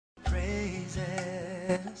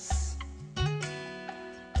Yes,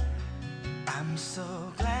 I'm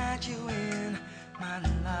so glad you're in my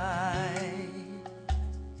life.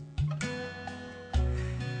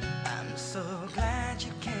 I'm so glad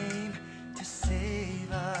you came to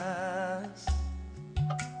save us.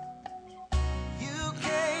 You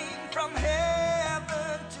came from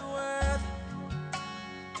heaven to earth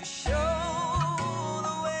to show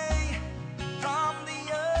the way from the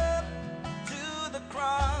earth to the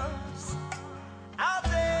cross. Our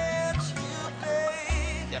debt you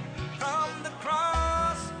paid. Yep. From the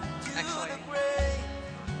cross to the grave,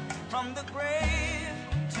 from the grave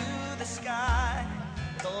to the sky.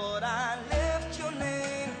 Lord, I lift your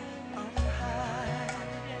name on high.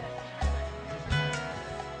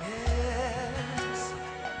 Yes,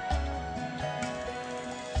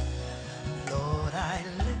 Lord, I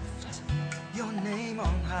lift your name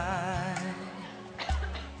on high.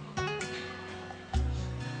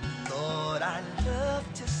 Lord, I love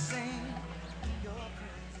to sing your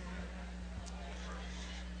praise.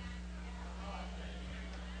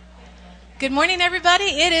 Good morning, everybody.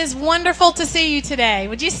 It is wonderful to see you today.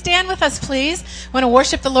 Would you stand with us, please? I want to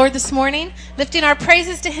worship the Lord this morning, lifting our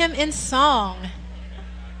praises to Him in song.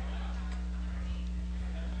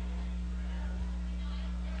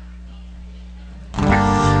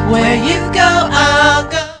 Where you go, I'll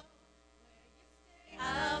go.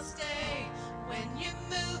 I'll stay. When you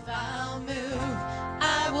move, I'll move.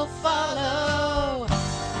 I will follow.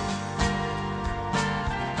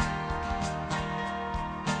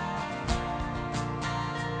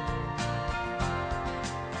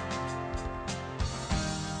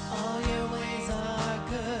 All your ways are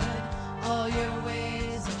good. All your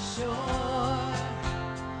ways are sure.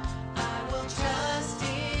 I will trust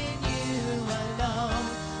in you alone.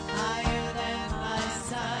 Higher than my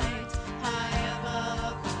sight, high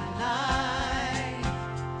above my life.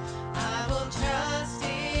 I will trust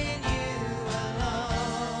in you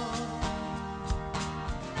alone.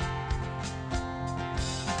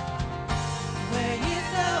 Where you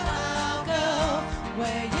go, I'll go.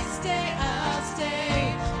 Where you stay, I'll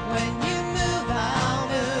stay. When you move, I'll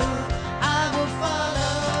move. I will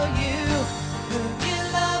follow you. Whom you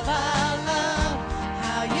love, I'll love.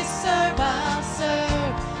 How you serve, I'll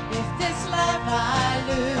serve. If this life I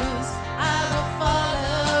lose, I will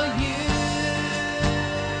follow you.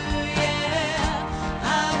 Yeah,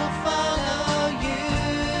 I will follow you.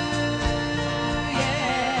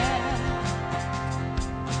 Yeah.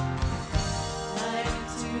 Light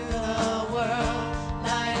into the world,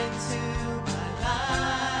 light into my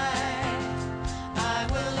life. I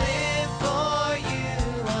will live for you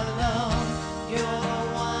alone. You're the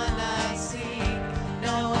one I seek,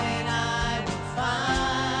 knowing I will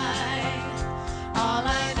find all I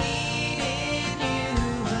need in you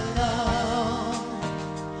alone.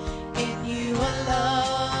 In you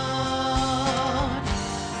alone.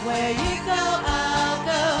 Where you go, I'll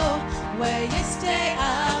go. Where you stay,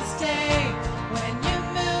 I'll stay. When you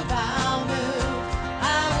move, I'll move.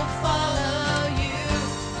 I will follow you.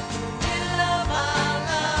 Whom you love, I'll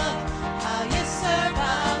love. How you serve,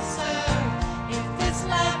 I'll serve. If this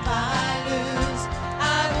life I lose,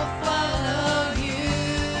 I will follow you.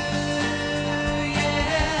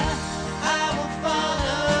 Yeah, I will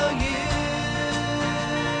follow you.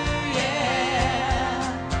 Yeah.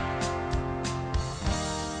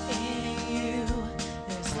 In you,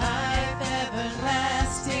 there's life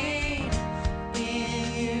everlasting. In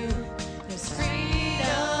you, there's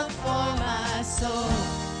freedom for my soul.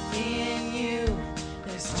 In you,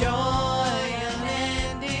 there's joy,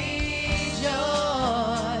 unending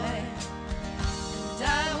joy. And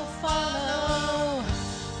I will follow.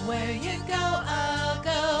 Where you go, I'll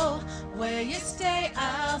go. Where you stay,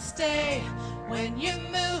 I'll stay. When you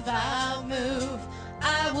move, I'll move.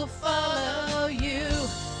 I will follow you.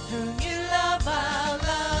 Whom you love, I'll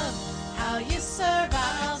love. How you serve,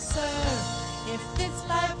 I'll serve. If this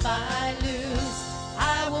life I lose,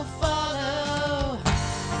 I will follow.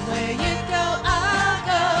 Where you go, I'll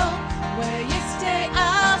go. Where you stay,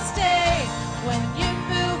 I'll stay. When you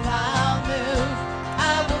move, I'll move.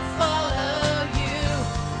 I will follow you.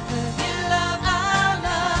 Whom you love, I'll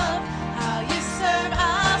love. How you serve,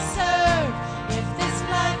 I'll serve. If this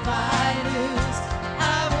life I lose,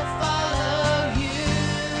 I will follow you.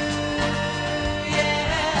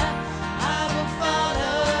 Yeah, I will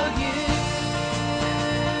follow you.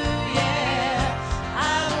 Yeah,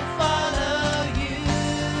 I will follow you.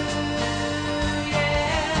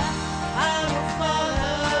 Yeah, I will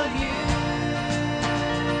follow you.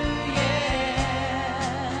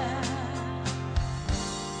 Yeah.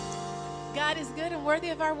 God is good and worthy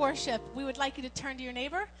of our worship. We would like you to turn to your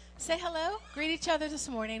neighbor, Say hello. Greet each other this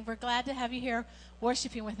morning. We're glad to have you here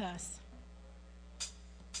worshiping with us.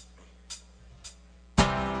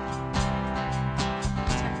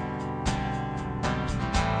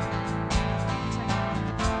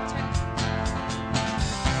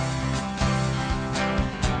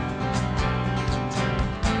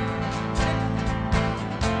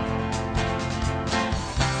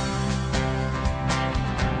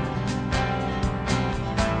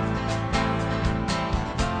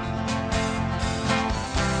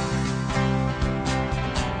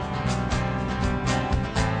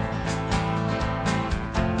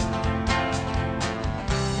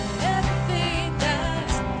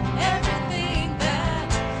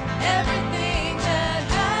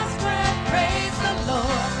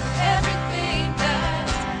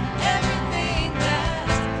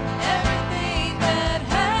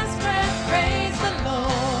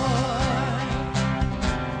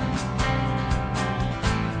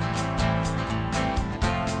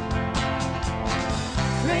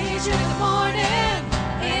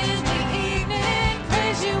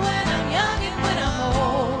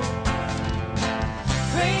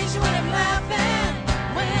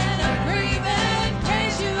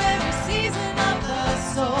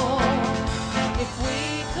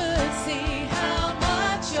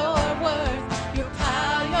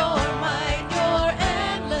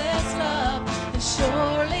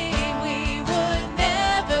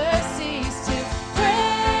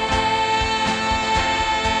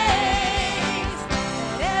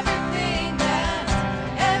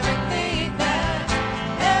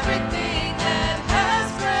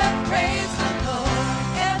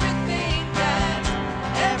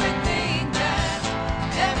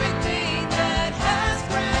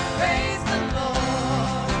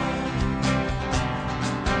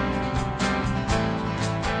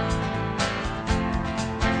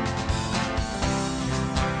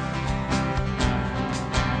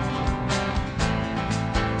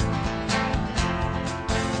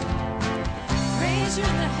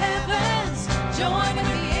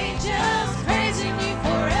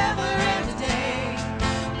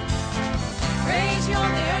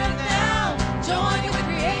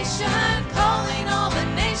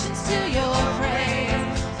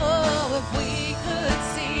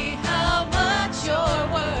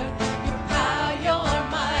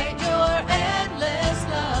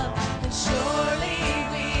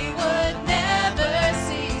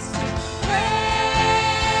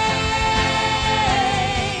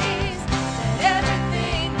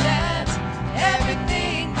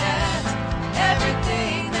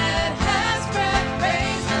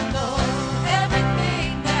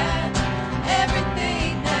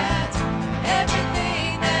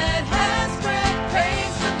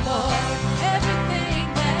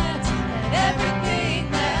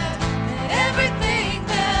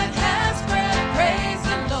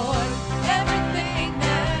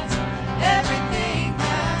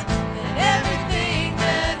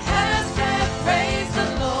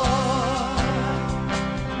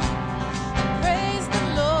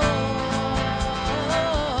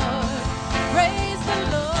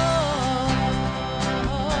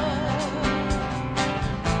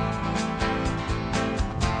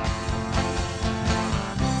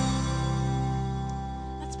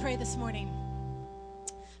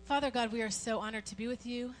 God, we are so honored to be with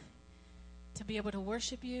you, to be able to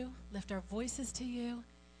worship you, lift our voices to you,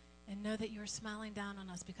 and know that you are smiling down on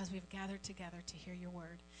us because we've gathered together to hear your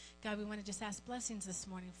word. God, we want to just ask blessings this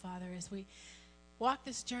morning, Father, as we walk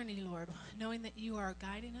this journey, Lord, knowing that you are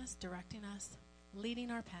guiding us, directing us, leading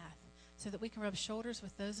our path, so that we can rub shoulders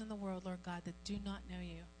with those in the world, Lord God, that do not know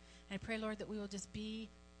you. And I pray, Lord, that we will just be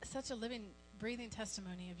such a living, breathing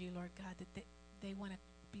testimony of you, Lord God, that they want to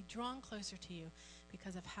be drawn closer to you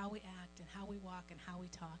because of how we act and how we walk and how we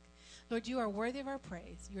talk. Lord, you are worthy of our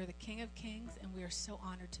praise. You are the King of Kings, and we are so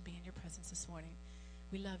honored to be in your presence this morning.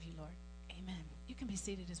 We love you, Lord. Amen. You can be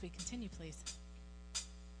seated as we continue, please.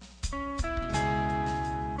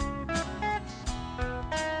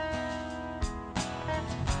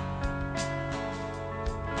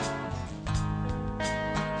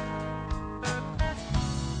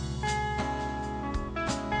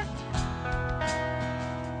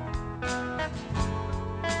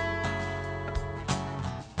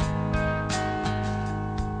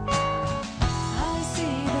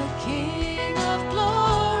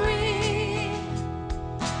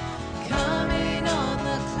 Coming on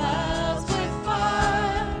the clouds with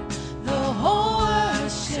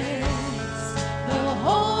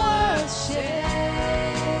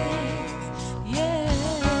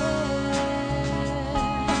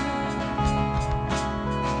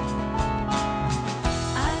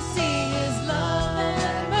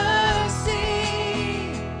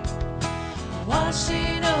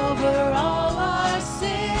washing over all our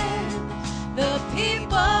sin. The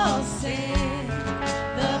people sing,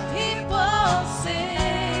 the people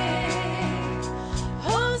sing.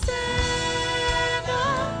 Hosanna,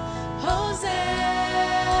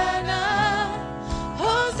 Hosanna,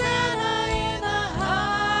 Hosanna in the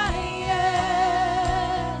highest.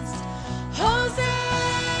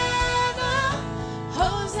 Hosanna,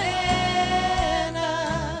 Hosanna,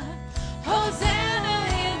 Hosanna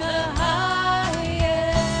in the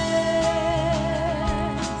highest.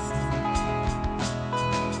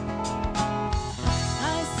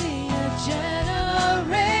 I see a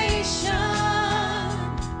generation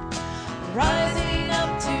rising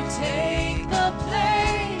up to take the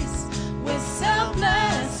place with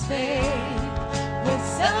selfless faith, with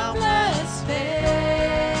selfless faith.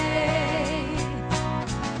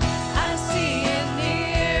 I see a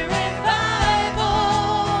near revival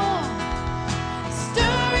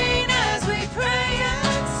stirring as we pray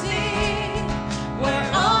and sing.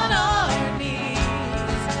 We're on our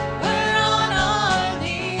knees, we're on our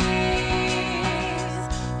knees.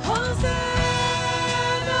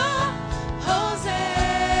 Hosanna,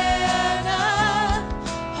 Hosanna,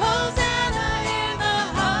 Hosanna in the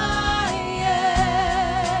highest.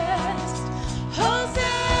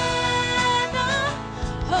 Hosanna,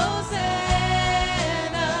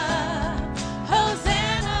 Hosanna,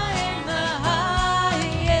 Hosanna in the highest.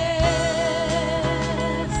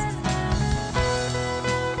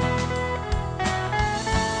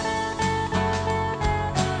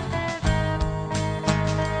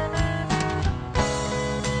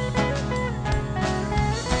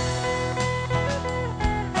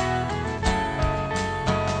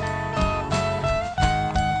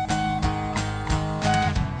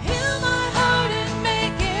 Heal my heart and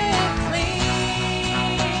make it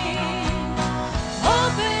clean.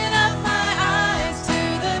 Open up my eyes to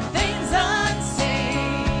the things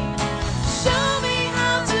unseen. Show me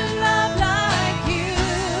how to love like you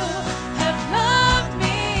have loved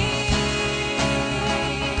me.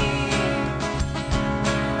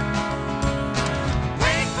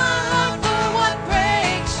 Break my heart for what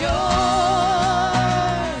breaks yours.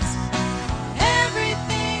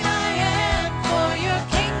 Everything I am for your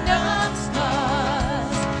kingdom's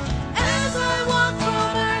cause. As I walk from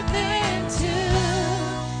earth into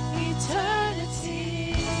eternity.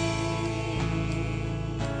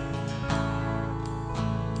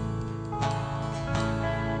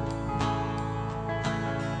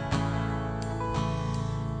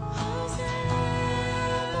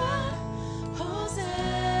 Hosanna,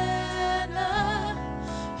 Hosanna,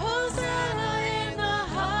 Hosanna in the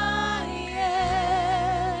highest.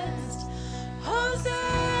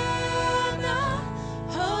 Hosanna,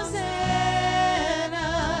 Hosanna,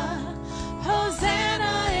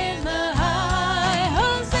 Hosanna in the high.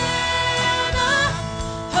 Hosanna,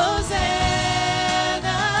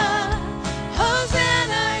 Hosanna,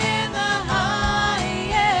 Hosanna in the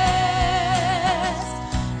highest.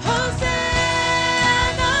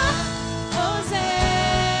 Hosanna,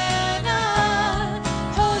 Hosanna,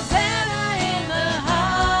 Hosanna in the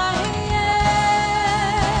highest.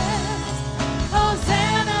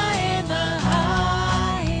 Hosanna in the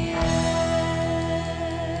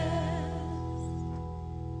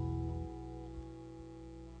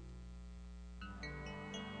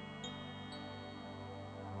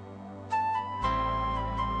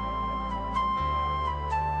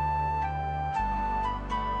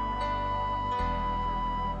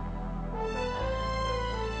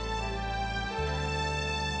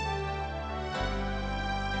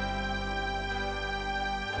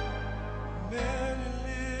Many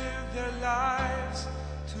live their lives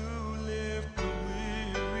to lift the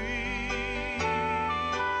weary.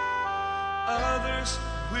 Others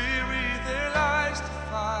weary their lives to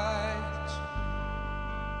fight.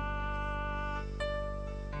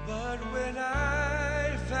 But when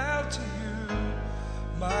I vow to you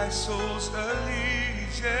my soul's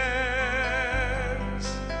allegiance,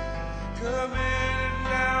 committed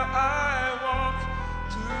now I walk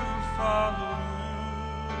to follow you.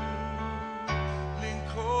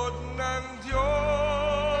 Lincoln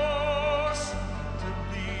Dios, to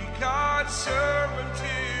be God's servant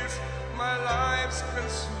is my life's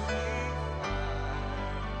consuming fire.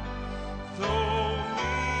 Though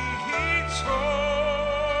me he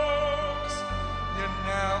chose, yet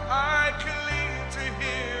now I cling to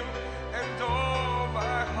him and all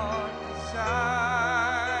my heart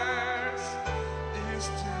desires.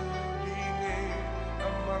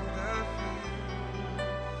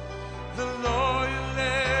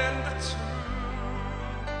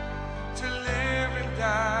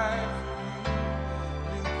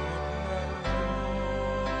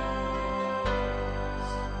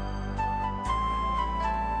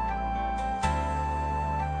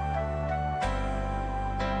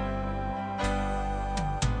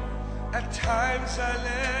 Sometimes I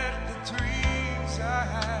let the dreams I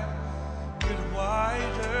have get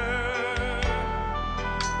wider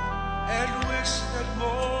and wish that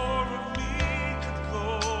more of me could go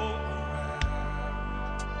around,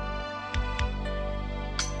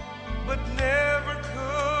 but never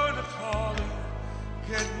could a calling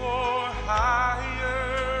get more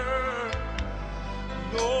higher.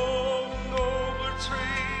 No noble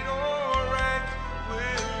trade or rank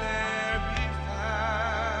will e'er be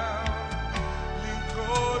found.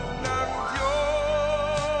 Lingkod ng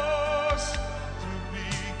Diyos, to be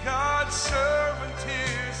God's servant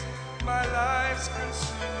is my life's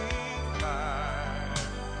consuming fire.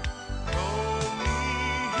 Though me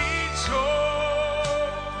He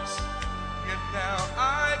chose, yet now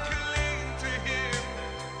I cling to Him,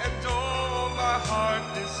 and all my heart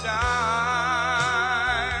desires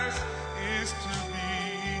is to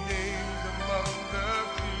be named among the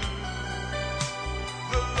few,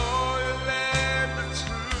 the loyal and the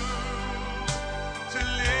true, to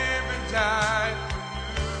live and die for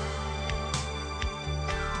you.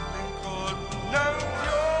 Lingkod ng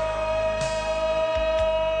Diyos.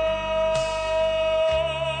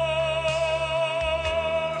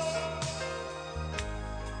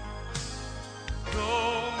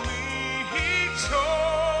 Though me He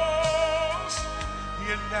chose,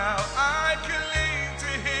 yet now I cling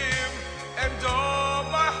to Him, and all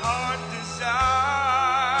my heart desires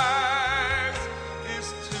is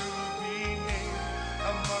to be named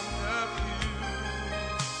among the few,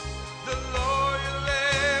 the loyal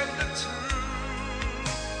and the true,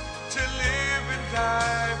 to live and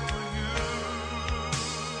die for you.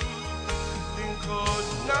 Lingkod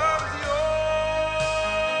ng Diyos.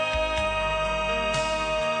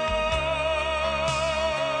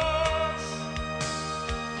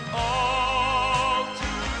 All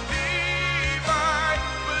to Thee, my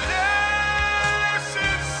blessed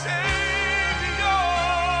Savior,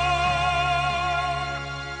 I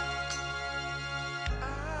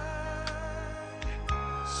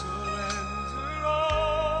surrender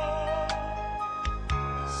all,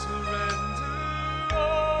 surrender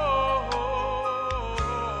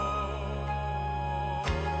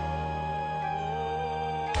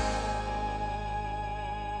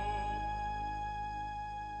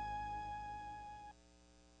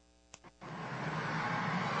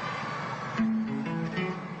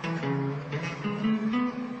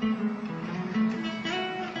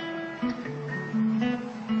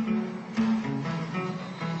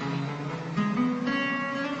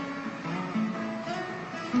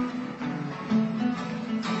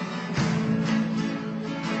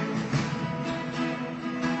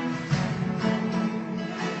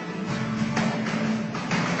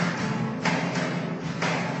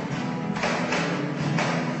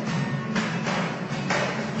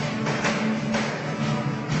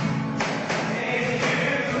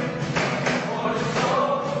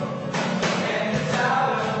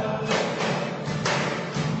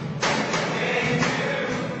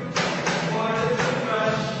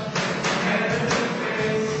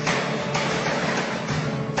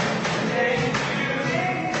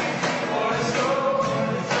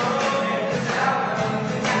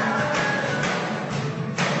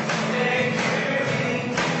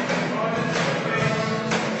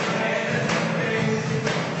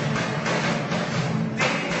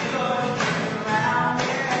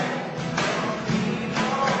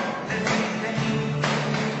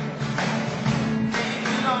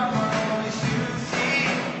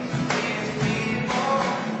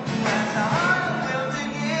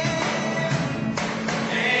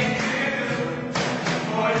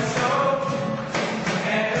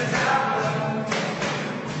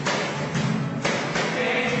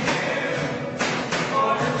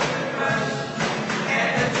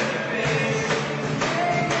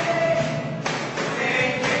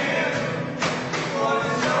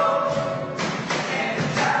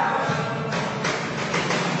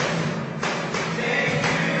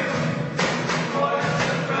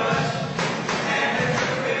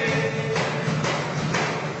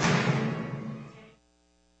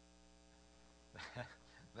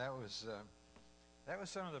That was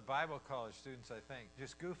some of the Bible college students, I think,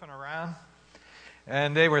 just goofing around.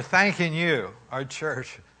 And they were thanking you, our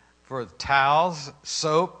church, for towels,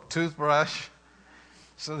 soap, toothbrush.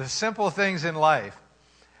 So the simple things in life.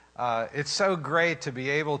 It's so great to be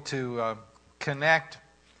able to connect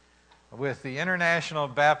with the International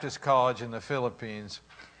Baptist College in the Philippines.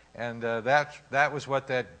 And that was what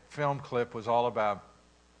that film clip was all about.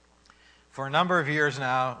 For a number of years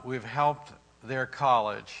now, we've helped their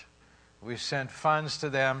college. We've sent funds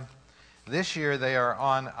to them. This year, they are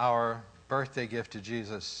on our birthday gift to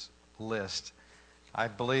Jesus list. I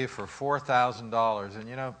believe, for $4,000. And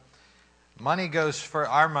you know,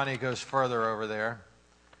 our money goes further over there.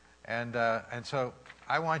 And so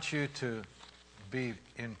I want you to be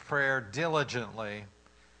in prayer diligently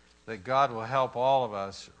that God will help all of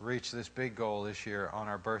us reach this big goal this year on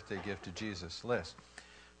our birthday gift to Jesus list.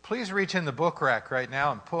 Please reach in the book rack right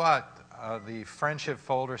now and pull out the friendship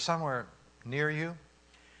folder somewhere near you.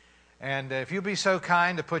 And if you'll be so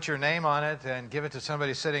kind to put your name on it and give it to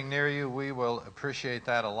somebody sitting near you, we will appreciate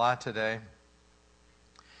that a lot today.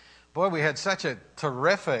 Boy, we had such a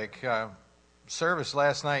terrific service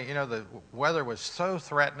last night. You know, the weather was so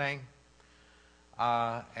threatening.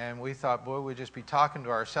 And we thought, boy, we'd just be talking to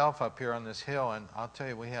ourselves up here on this hill. And I'll tell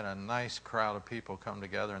you, we had a nice crowd of people come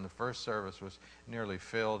together. And the first service was nearly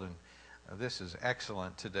filled. And this is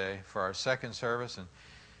excellent today for our second service. And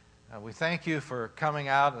we thank you for coming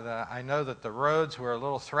out. I know that the roads were a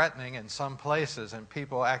little threatening in some places. And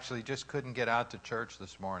people actually just couldn't get out to church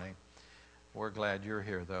this morning. We're glad you're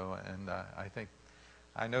here, though. And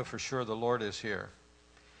I know for sure the Lord is here.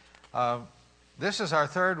 This is our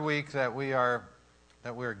third week that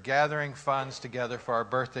we're gathering funds together for our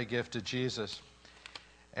birthday gift to Jesus.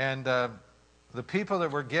 And the people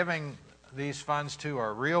that we're giving these funds to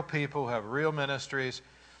are real people who have real ministries.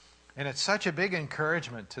 And it's such a big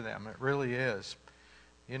encouragement to them. It really is.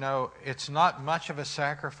 You know, it's not much of a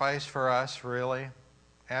sacrifice for us, really,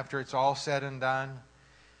 after it's all said and done.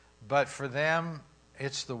 But for them,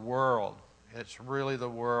 it's the world. It's really the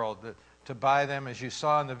world. To buy them, as you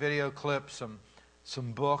saw in the video clip, some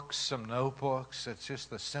books, some notebooks. It's just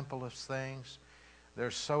the simplest things.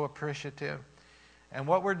 They're so appreciative. And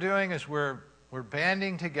what we're doing is we're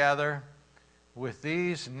banding together with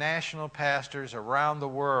these national pastors around the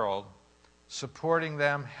world, supporting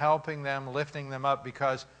them, helping them, lifting them up,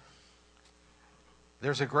 because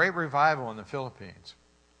there's a great revival in the Philippines.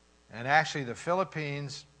 And actually the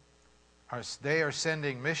Philippines, they are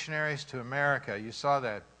sending missionaries to America. You saw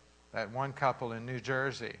that one couple in New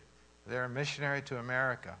Jersey. They're a missionary to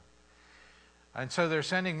America. And so they're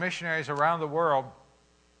sending missionaries around the world,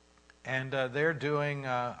 and they're doing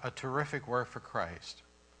a terrific work for Christ.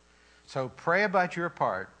 So pray about your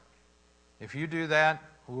part. If you do that,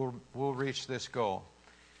 we'll reach this goal.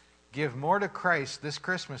 Give more to Christ this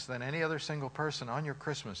Christmas than any other single person on your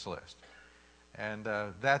Christmas list. And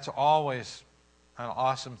that's always an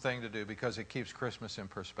awesome thing to do because it keeps Christmas in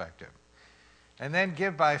perspective. And then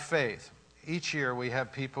give by faith. Each year we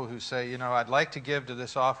have people who say, you know, I'd like to give to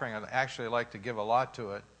this offering. I'd actually like to give a lot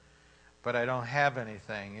to it, but I don't have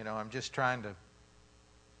anything. You know, I'm just trying to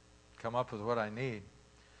come up with what I need.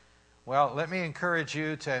 Well, let me encourage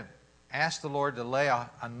you to ask the Lord to lay a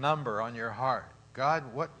number on your heart. God,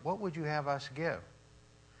 what would you have us give?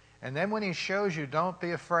 And then when He shows you, don't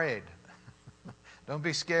be afraid. Don't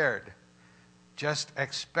be scared. Just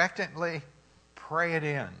expectantly pray it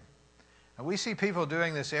in. And we see people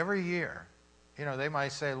doing this every year. You know, they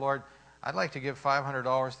might say, Lord, I'd like to give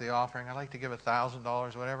 $500 to the offering. I'd like to give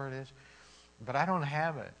 $1,000, whatever it is. But I don't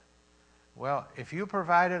have it. Well, if you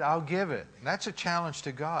provide it, I'll give it. And that's a challenge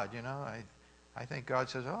to God, you know. I think God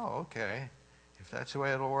says, oh, okay. If that's the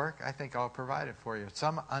way it'll work, I think I'll provide it for you.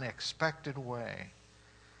 Some unexpected way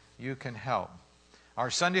you can help. Our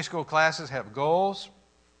Sunday school classes have goals.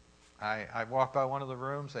 I walked by one of the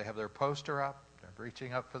rooms. They have their poster up. They're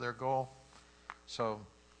reaching up for their goal. So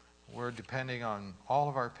we're depending on all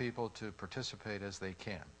of our people to participate as they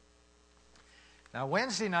can. Now,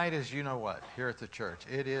 Wednesday night is you know what here at the church.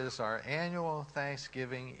 It is our annual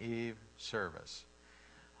Thanksgiving Eve service.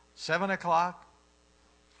 7 o'clock,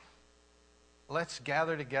 let's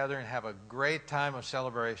gather together and have a great time of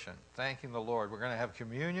celebration, thanking the Lord. We're going to have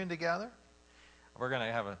communion together. We're going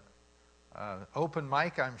to have an open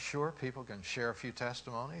mic, I'm sure. People can share a few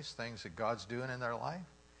testimonies, things that God's doing in their life.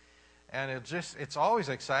 And it's always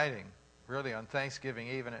exciting, really, on Thanksgiving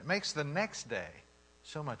Eve. And it makes the next day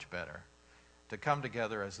so much better to come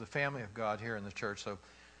together as the family of God here in the church. So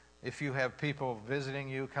if you have people visiting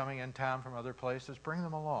you, coming in town from other places, bring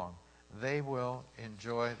them along. They will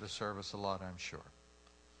enjoy the service a lot, I'm sure.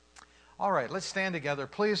 All right, let's stand together,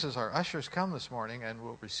 please, as our ushers come this morning, and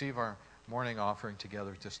we'll receive our morning offering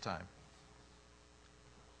together at this time.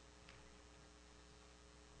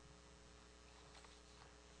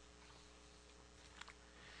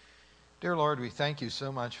 Dear Lord, we thank you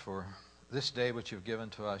so much for this day which you've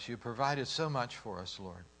given to us. You provided so much for us,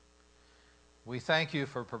 Lord. We thank you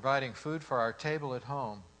for providing food for our table at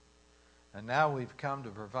home. And now we've come to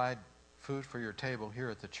provide food for your table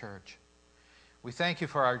here at the church. We thank you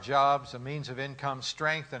for our jobs, a means of income,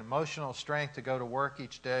 strength and emotional strength to go to work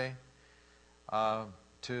each day,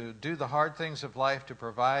 to do the hard things of life, to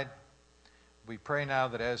provide we pray now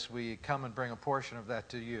that as we come and bring a portion of that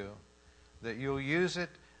to you, that you'll use it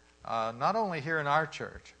not only here in our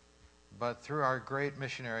church, but through our great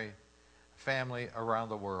missionary family around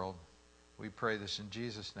the world. We pray this in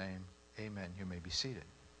Jesus' name. Amen. You may be seated.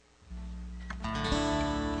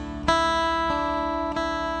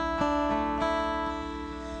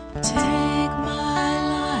 Take my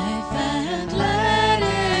life and let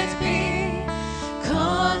it be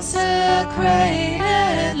consecrated,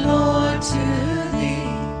 Lord, to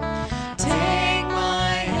Thee. Take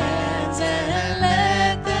my hands and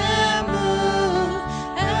let them move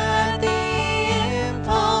at the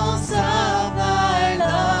impulse of Thy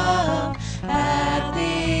love, at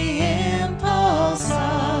the impulse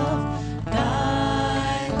of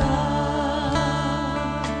Thy love.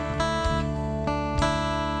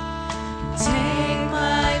 Take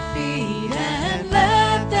my feet and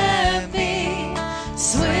let them be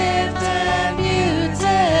swift and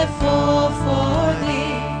beautiful for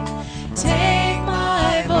Thee. Take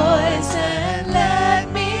my voice and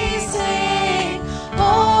let me sing,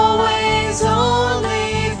 always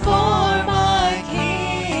only for my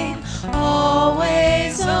King,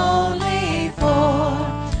 always only for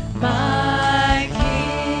my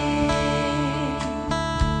King.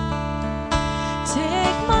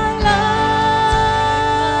 Take my life,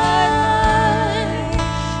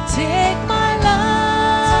 take my life,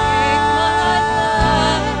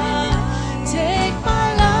 take my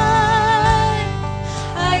life,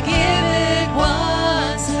 I give it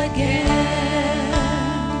once again.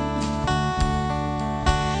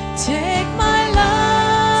 Take my life,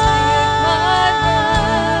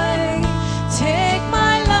 take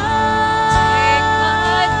my life,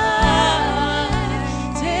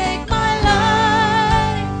 take my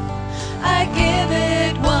life, I give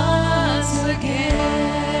it once again.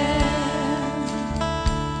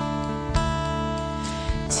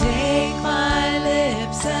 Take my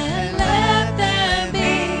lips and let them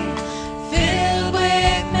be filled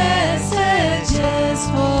with messages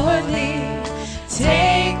for Thee.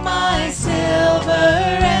 Take my silver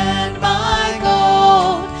and my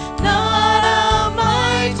gold, not a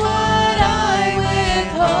mite would I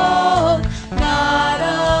withhold, not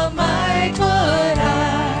a mite would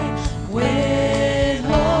I withhold.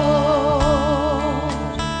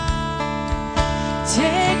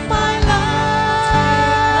 Take my life,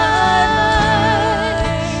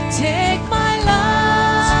 take my life,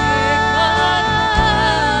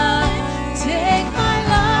 take my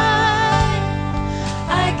life,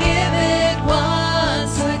 I give it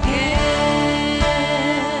once again.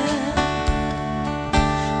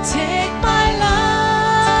 Take my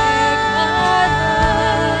life,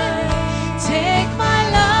 take my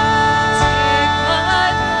life,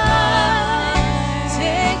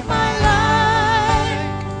 take my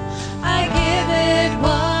life, I give it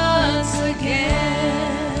once again.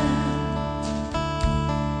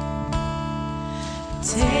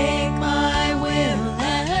 Take my will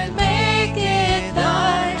and make it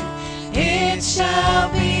Thine, it shall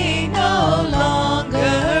be no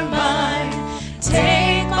longer mine.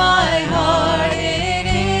 Take my heart, it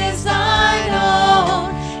is Thine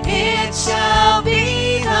own, it shall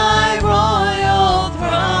be Thy royal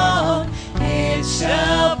throne, it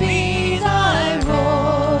shall be Thy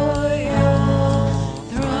royal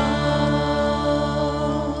throne.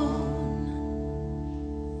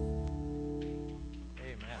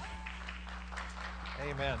 Amen.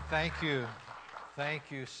 Amen. Thank you.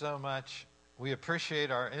 Thank you so much. We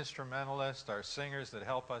appreciate our instrumentalists, our singers that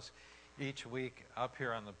help us each week up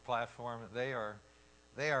here on the platform. They are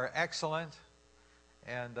excellent,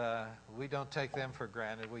 and we don't take them for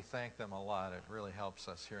granted. We thank them a lot. It really helps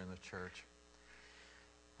us here in the church.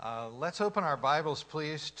 Let's open our Bibles,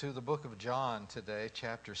 please, to the book of John today,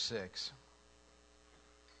 chapter 6.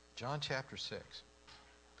 John chapter 6.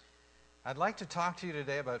 I'd like to talk to you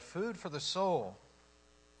today about food for the soul.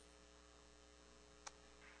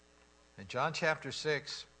 In John chapter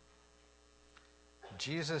 6,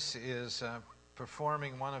 Jesus is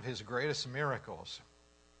performing one of His greatest miracles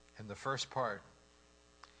in the first part.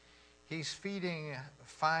 He's feeding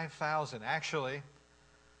 5,000. Actually,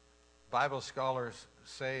 Bible scholars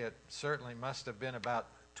say it certainly must have been about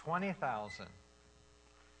 20,000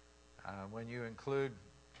 when you include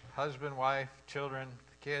husband, wife, children,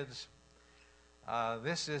 kids.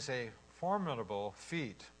 This is a formidable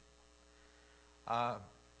feat.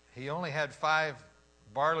 He only had 5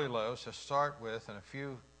 barley loaves to start with and a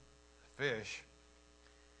few fish.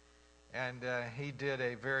 And he did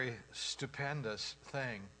a very stupendous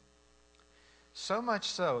thing. So much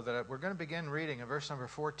so that we're going to begin reading in verse number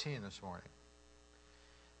 14 this morning.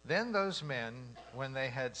 Then those men, when they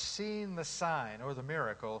had seen the sign or the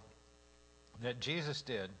miracle that Jesus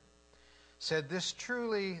did, said, this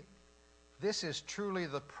is truly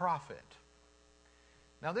the prophet.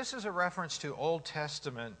 Now, this is a reference to Old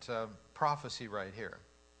Testament prophecy right here.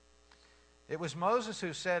 It was Moses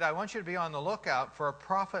who said, I want you to be on the lookout for a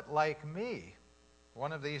prophet like me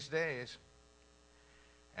one of these days.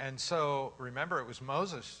 And so, remember, it was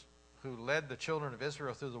Moses who led the children of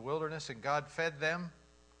Israel through the wilderness, and God fed them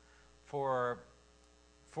for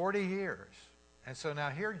 40 years. And so now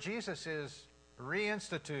here Jesus is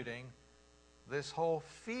reinstituting this whole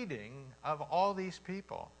feeding of all these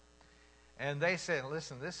people. And they said,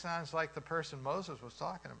 listen, this sounds like the person Moses was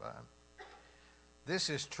talking about. This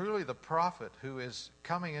is truly the prophet who is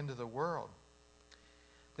coming into the world.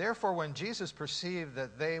 Therefore, when Jesus perceived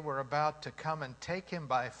that they were about to come and take him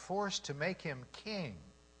by force to make him king,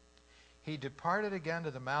 he departed again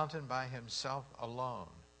to the mountain by himself alone.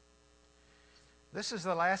 This is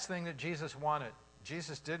the last thing that Jesus wanted.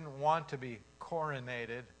 Jesus didn't want to be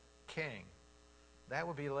coronated king. That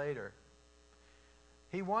would be later.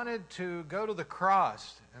 He wanted to go to the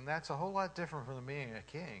cross, and that's a whole lot different from being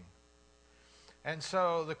a king. And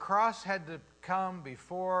so the cross had to come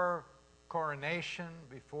before coronation,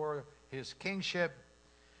 before his kingship.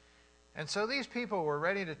 And so these people were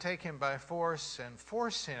ready to take him by force and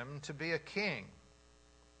force him to be a king.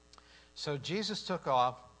 So Jesus took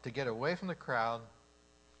off to get away from the crowd,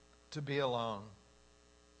 to be alone.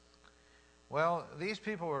 Well, these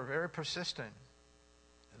people were very persistent.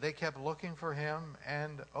 They kept looking for him,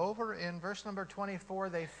 and over in verse number 24,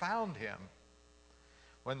 they found him.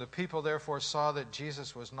 When the people therefore saw that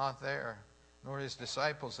Jesus was not there, nor his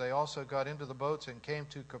disciples, they also got into the boats and came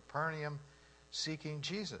to Capernaum seeking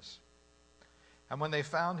Jesus. And when they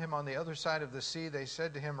found him on the other side of the sea, they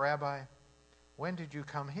said to him, Rabbi, when did you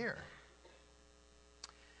come here?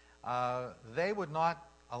 They would not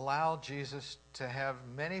allow Jesus to have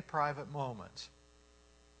many private moments.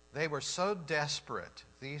 They were so desperate,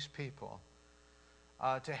 these people,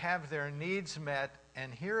 to have their needs met.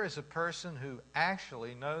 And here is a person who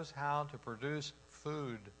actually knows how to produce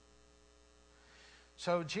food.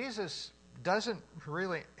 So Jesus doesn't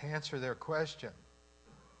really answer their question.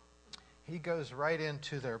 He goes right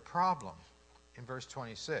into their problem in verse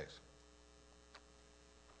 26.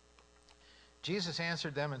 Jesus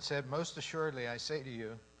answered them and said, Most assuredly I say to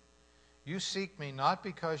you, you seek me not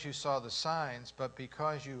because you saw the signs, but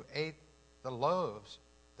because you ate the loaves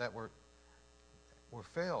that were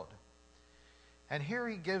filled. And here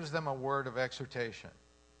he gives them a word of exhortation.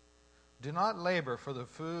 Do not labor for the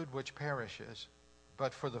food which perishes,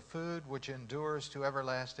 but for the food which endures to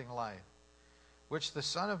everlasting life, which the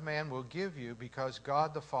Son of Man will give you, because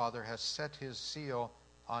God the Father has set his seal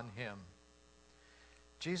on him.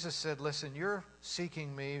 Jesus said, listen, you're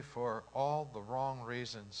seeking me for all the wrong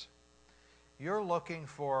reasons. You're looking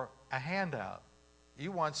for a handout.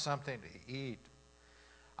 You want something to eat.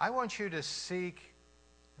 I want you to seek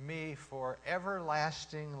me for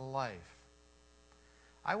everlasting life.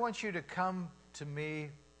 I want you to come to me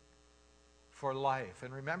for life.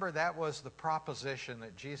 And remember, that was the proposition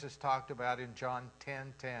that Jesus talked about in John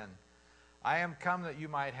 10:10. I am come that you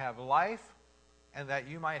might have life, and that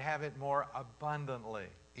you might have it more abundantly,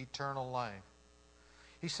 eternal life.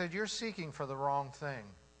 He said, you're seeking for the wrong thing.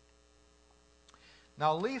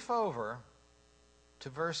 Now leaf over to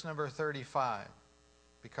verse number 35,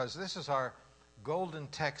 because this is our golden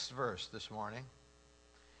text verse this morning.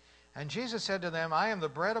 And Jesus said to them, I am the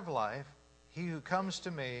bread of life. He who comes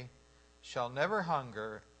to me shall never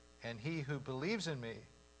hunger, and he who believes in me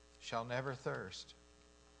shall never thirst.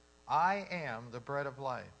 I am the bread of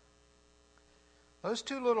life. Those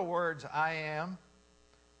two little words, I am,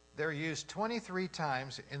 they're used 23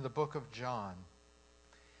 times in the book of John.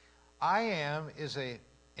 I am is an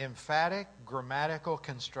emphatic grammatical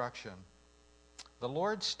construction. The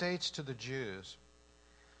Lord states to the Jews,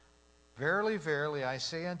 Verily, verily, I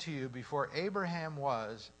say unto you, before Abraham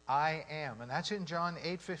was, I am. And that's in John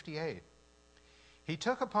 8:58. He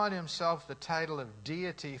took upon himself the title of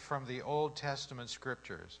deity from the Old Testament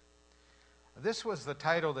scriptures. This was the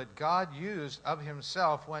title that God used of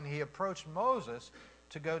himself when he approached Moses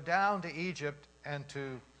to go down to Egypt and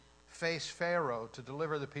to face Pharaoh to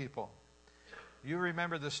deliver the people. You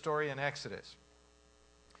remember the story in Exodus.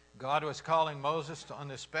 God was calling Moses on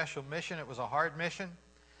this special mission. It was a hard mission.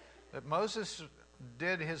 But Moses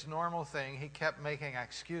did his normal thing. He kept making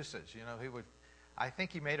excuses. I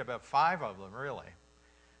think he made about 5 of them, really.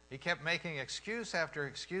 He kept making excuse after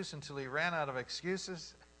excuse until he ran out of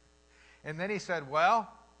excuses. And then he said, well,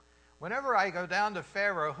 whenever I go down to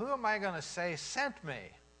Pharaoh, who am I going to say sent me?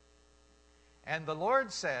 And the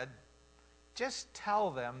Lord said, just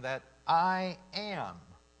tell them that I am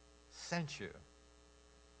sent you.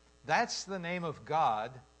 That's the name of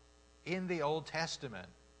God in the Old Testament.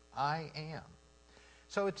 I am.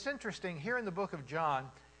 So it's interesting, here in the book of John,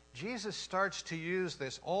 Jesus starts to use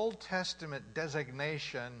this Old Testament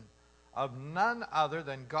designation of none other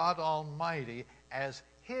than God Almighty as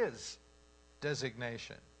his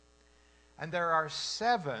designation. And there are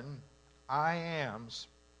 7 I ams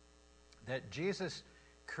that Jesus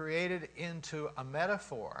created into a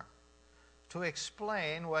metaphor to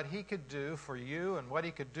explain what he could do for you and what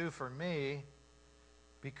he could do for me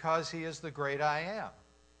because he is the great I am.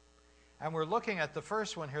 And we're looking at the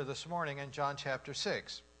first one here this morning in John chapter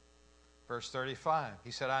 6, verse 35.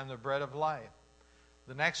 He said, I'm the bread of life.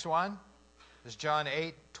 The next one is John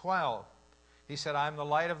 8:12. He said, I'm the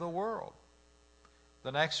light of the world.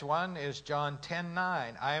 The next one is John 10:9.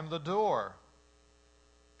 I am the door.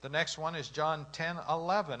 The next one is John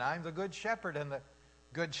 10:11. I'm the good shepherd, and the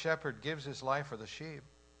good shepherd gives his life for the sheep.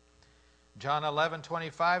 John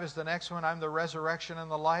 11:25 is the next one. I'm the resurrection and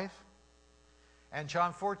the life. And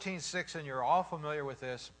John 14:6, and you're all familiar with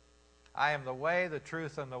this, I am the way, the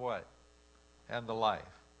truth, and the what? And the life.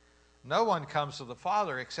 No one comes to the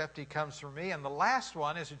Father except he comes through me. And the last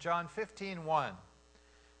one is John 15:1.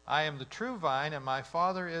 I am the true vine, and my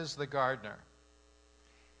Father is the gardener.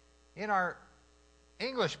 In our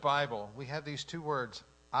English Bible, we have these 2 words,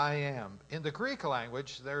 I am. In the Greek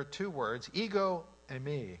language, there are 2 words, ego and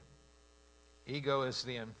me. Ego is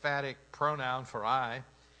the emphatic pronoun for I,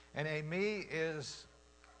 and eimi is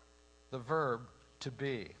the verb to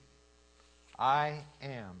be. I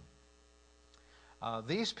am.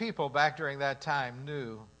 These people back during that time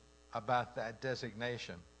knew about that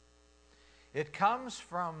designation. It comes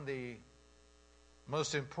from the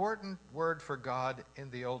most important word for God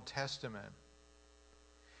in the Old Testament.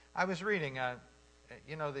 I was reading,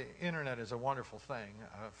 the internet is a wonderful thing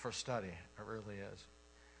for study. It really is.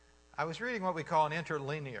 I was reading what we call an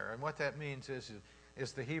interlinear, and what that means is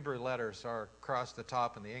the Hebrew letters are across the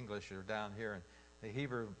top and the English are down here, and the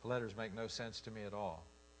Hebrew letters make no sense to me at all.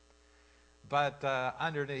 But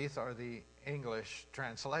underneath are the English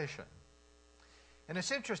translation. And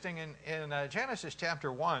it's interesting, in Genesis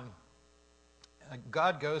chapter 1,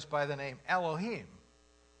 God goes by the name Elohim,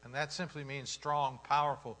 and that simply means strong,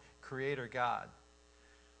 powerful, creator God.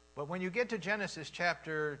 But when you get to Genesis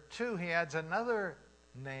chapter 2, he adds another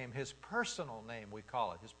name, his personal name, we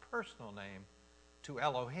call it, his personal name to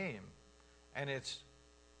Elohim, and it's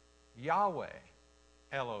Yahweh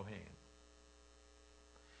Elohim.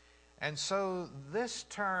 And so this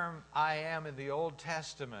term, I am, in the Old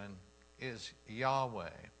Testament is Yahweh.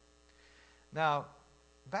 Now,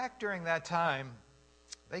 back during that time,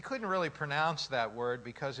 they couldn't really pronounce that word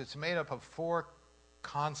because it's made up of 4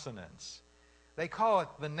 consonants. They call it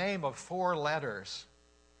the name of 4 letters.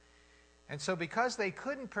 And so because they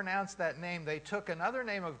couldn't pronounce that name, they took another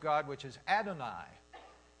name of God, which is Adonai,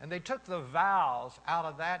 and they took the vowels out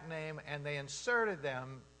of that name and they inserted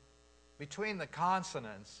them between the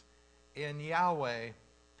consonants in Yahweh,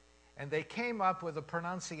 and they came up with a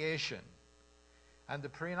pronunciation. And the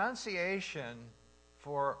pronunciation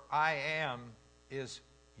for I am is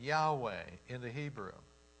Yahweh in the Hebrew.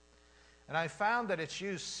 And I found that it's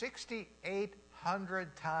used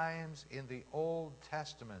 6,800 times in the Old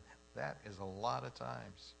Testament. That is a lot of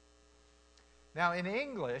times. Now, in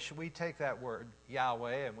English, we take that word,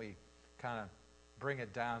 Yahweh, and we kind of bring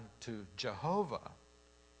it down to Jehovah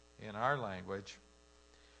in our language.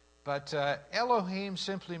 But Elohim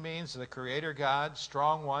simply means the creator God,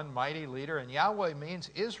 strong one, mighty leader, and Yahweh means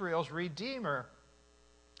Israel's redeemer,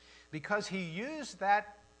 because he used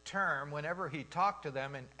that term whenever he talked to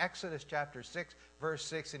them in Exodus chapter 6, verse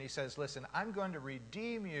 6, and he says, listen, I'm going to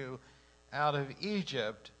redeem you out of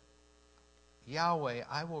Egypt. Yahweh,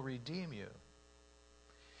 I will redeem you.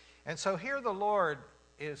 And so here the Lord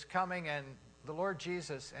is coming, and the Lord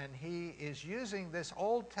Jesus, and he is using this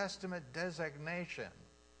Old Testament designation,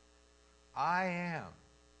 I am.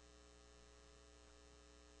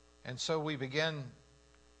 And so we begin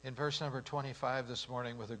in verse number 25 this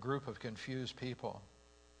morning with a group of confused people.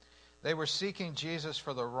 They were seeking Jesus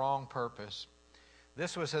for the wrong purpose.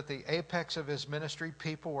 This was at the apex of his ministry.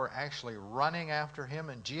 People were actually running after him,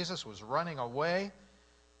 and Jesus was running away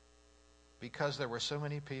because there were so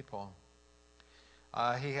many people.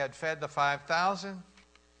 He had fed the 5,000,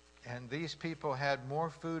 and these people had more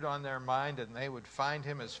food on their mind, and they would find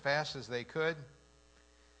him as fast as they could.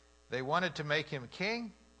 They wanted to make him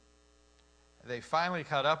king. They finally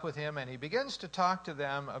caught up with him, and he begins to talk to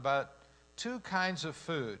them about 2 kinds of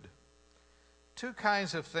food. 2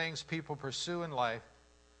 kinds of things people pursue in life: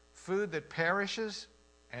 food that perishes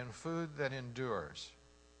and food that endures.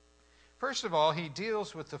 First of all, he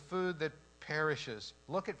deals with the food that perishes.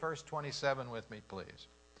 Look at verse 27 with me, please.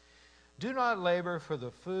 Do not labor for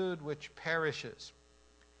the food which perishes.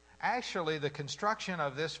 Actually, the construction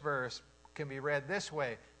of this verse can be read this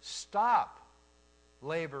way: stop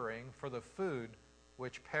laboring for the food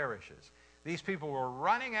which perishes. These people were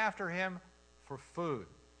running after him for food.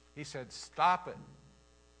 He said, stop it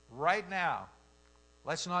right now.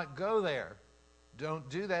 Let's not go there. Don't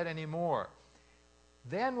do that anymore.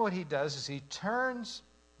 Then what he does is he turns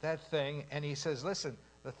that thing and he says, listen,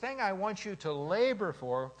 the thing I want you to labor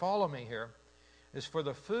for, follow me here, is for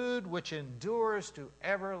the food which endures to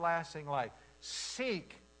everlasting life.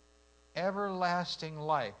 Seek everlasting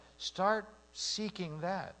life. Start seeking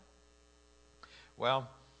that. Well,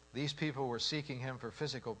 these people were seeking him for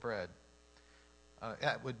physical bread.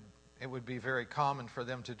 It would be very common for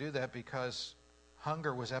them to do that because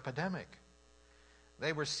hunger was epidemic.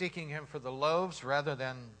 They were seeking him for the loaves rather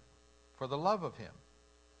than for the love of him.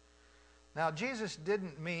 Now, Jesus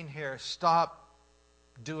didn't mean here, stop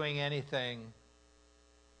doing anything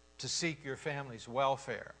to seek your family's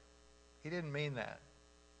welfare. He didn't mean that.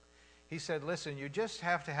 He said, listen, you just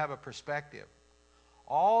have to have a perspective.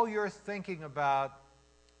 All you're thinking about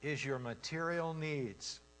is your material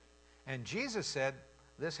needs. And Jesus said,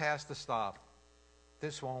 this has to stop.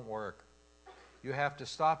 This won't work. You have to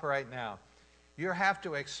stop right now. You have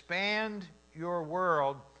to expand your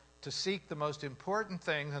world to seek the most important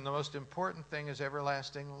things, and the most important thing is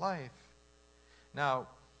everlasting life. Now,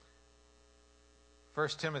 1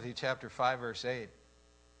 Timothy chapter 5, verse 8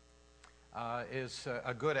 is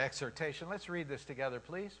a good exhortation. Let's read this together,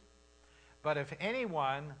 please. But if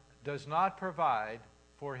anyone does not provide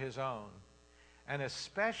for his own, and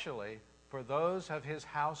especially for those of his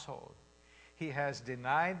household, he has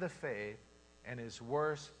denied the faith and is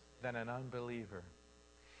worse than an unbeliever.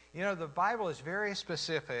 You know, the Bible is very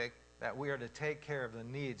specific that we are to take care of the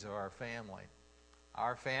needs of our family,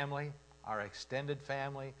 our extended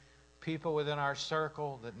family, people within our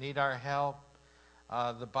circle that need our help.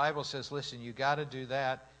 The Bible says, listen, you got to do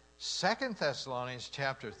that. 2 Thessalonians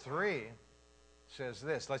chapter 3 says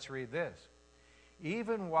this. Let's read this.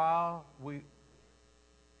 Even while we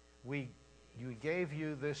gave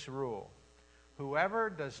you this rule,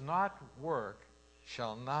 whoever does not work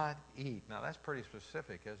shall not eat. Now that's pretty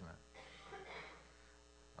specific, isn't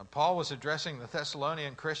it? Paul was addressing the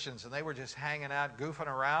Thessalonian Christians, and they were just hanging out, goofing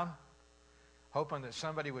around, hoping that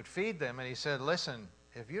somebody would feed them. And he said, listen,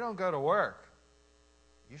 if you don't go to work,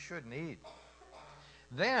 you shouldn't eat.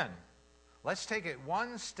 Then, let's take it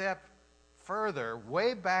one step further,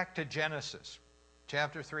 way back to Genesis,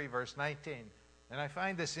 chapter 3, verse 19. And I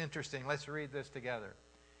find this interesting. Let's read this together.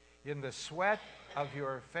 In the sweat of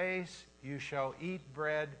your face you shall eat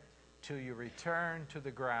bread till you return to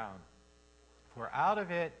the ground. For out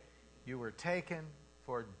of it you were taken,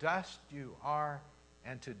 for dust you are,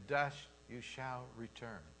 and to dust you shall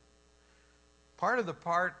return. Part of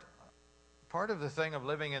the thing of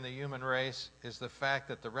living in the human race is the fact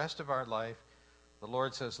that the rest of our life, the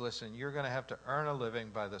Lord says, listen, you're going to have to earn a living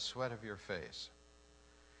by the sweat of your face.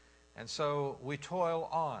 And so we toil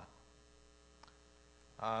on.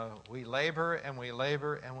 We labor and we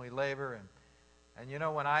labor and we labor. And you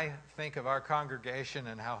know, when I think of our congregation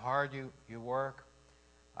and how hard you work,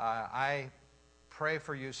 I pray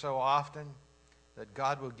for you so often that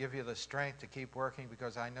God will give you the strength to keep working,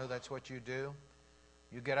 because I know that's what you do.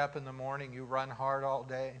 You get up in the morning, you run hard all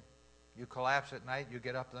day. You collapse at night, you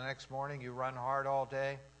get up the next morning, you run hard all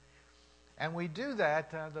day. And we do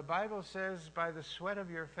that, the Bible says, by the sweat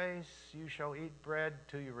of your face you shall eat bread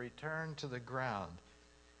till you return to the ground.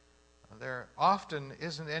 There often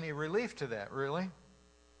isn't any relief to that, really.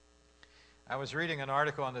 I was reading an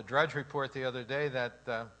article on the Drudge Report the other day that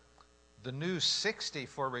the new 60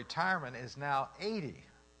 for retirement is now 80.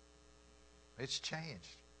 It's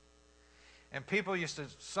changed. And people used to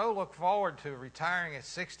so look forward to retiring at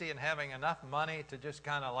 60 and having enough money to just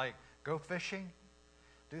kind of like go fishing,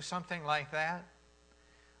 do something like that.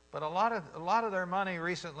 But a lot of their money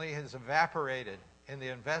recently has evaporated in the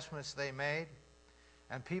investments they made.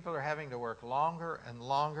 And people are having to work longer and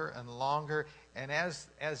longer and longer. And as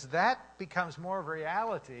that becomes more of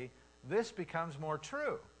reality, this becomes more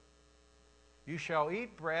true. You shall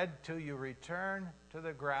eat bread till you return to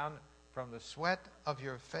the ground from the sweat of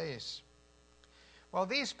your face. Well,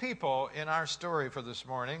 these people in our story for this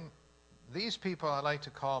morning, these people I like to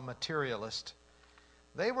call materialist.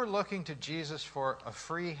 They were looking to Jesus for a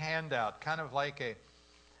free handout, kind of like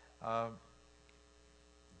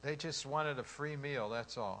they just wanted a free meal,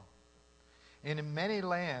 that's all. And in many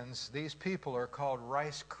lands, these people are called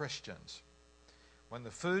rice Christians. When the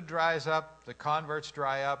food dries up, the converts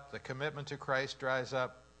dry up, the commitment to Christ dries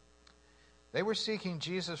up. They were seeking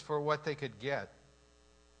Jesus for what they could get.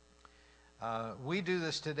 We do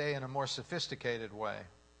this today in a more sophisticated way.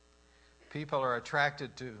 People are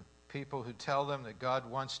attracted to people who tell them that God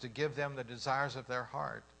wants to give them the desires of their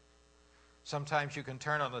heart. Sometimes you can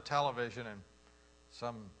turn on the television and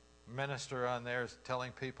some minister on there is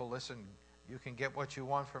telling people, listen, you can get what you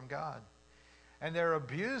want from God. And they're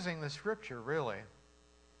abusing the Scripture, really.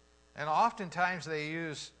 And oftentimes they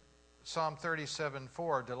use Psalm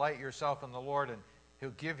 37:4, delight yourself in the Lord and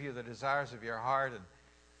He'll give you the desires of your heart. And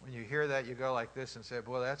when you hear that, you go like this and say,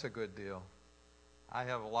 boy, that's a good deal. I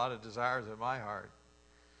have a lot of desires in my heart.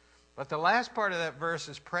 But the last part of that verse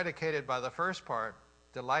is predicated by the first part,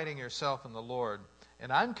 delighting yourself in the Lord. And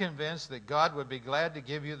I'm convinced that God would be glad to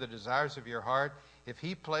give you the desires of your heart if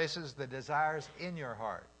He places the desires in your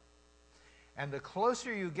heart. And the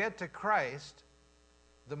closer you get to Christ,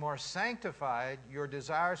 the more sanctified your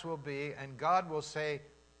desires will be, and God will say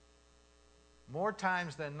more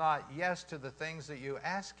times than not yes to the things that you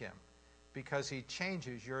ask Him, because He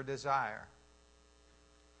changes your desire.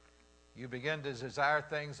 You begin to desire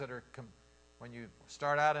things that are, when you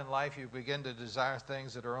start out in life, you begin to desire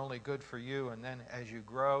things that are only good for you, and then as you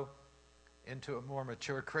grow into a more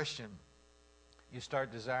mature Christian, you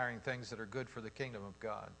start desiring things that are good for the kingdom of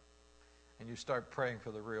God. And you start praying for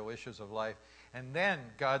the real issues of life. And then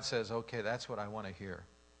God says, okay, that's what I want to hear.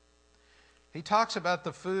 He talks about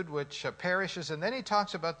the food which perishes, and then He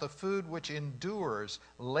talks about the food which endures.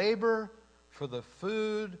 Labor for the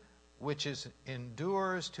food which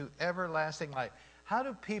endures to everlasting life. How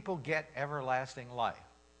do people get everlasting life?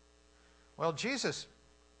 Well, Jesus,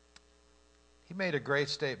 He made a great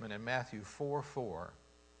statement in Matthew 4:4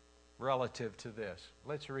 relative to this.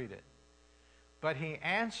 Let's read it. But He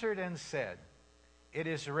answered and said, it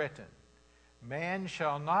is written, man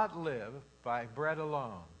shall not live by bread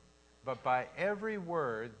alone, but by every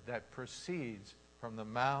word that proceeds from the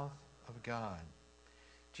mouth of God.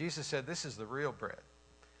 Jesus said, this is the real bread.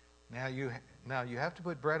 Now you have to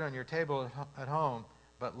put bread on your table at home,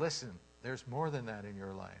 but listen, there's more than that in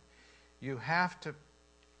your life. You have to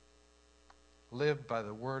live by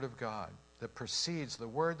the Word of God that proceeds, the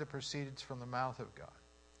Word that proceeds from the mouth of God.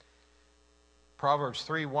 Proverbs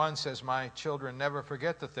 3:1 says, my children, never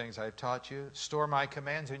forget the things I've taught you. Store my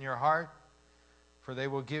commands in your heart, for they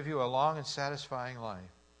will give you a long and satisfying life.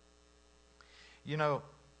 You know,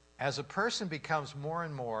 as a person becomes more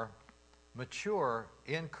and more mature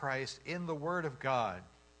in Christ, in the Word of God,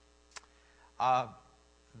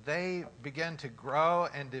 they begin to grow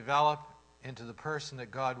and develop into the person that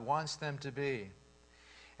God wants them to be.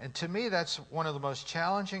 And to me, that's one of the most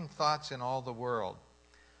challenging thoughts in all the world.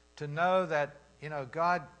 To know that, you know,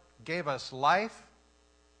 God gave us life.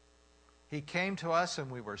 He came to us and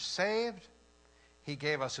we were saved. He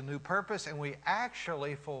gave us a new purpose, and we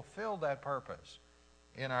actually fulfilled that purpose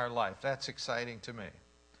in our life. That's exciting to me.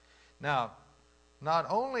 Now, not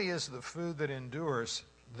only is the food that endures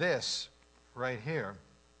this right here,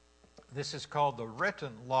 this is called the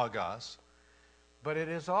written Logos, but it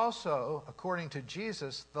is also, according to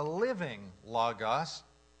Jesus, the living Logos,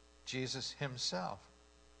 Jesus Himself.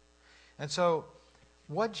 And so,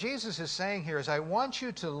 what Jesus is saying here is, I want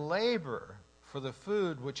you to labor for the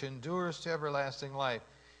food which endures to everlasting life.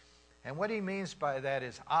 And what He means by that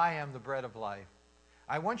is, I am the bread of life.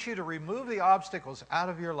 I want you to remove the obstacles out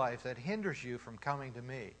of your life that hinders you from coming to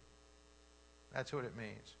me. That's what it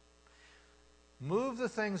means. Move the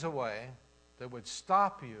things away that would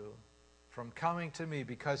stop you from coming to me,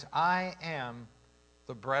 because I am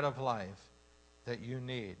the bread of life that you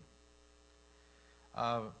need.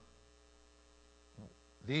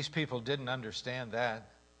 These people didn't understand that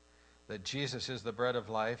Jesus is the bread of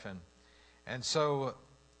life. And so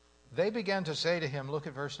they began to say to Him, look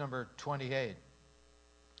at verse number 28.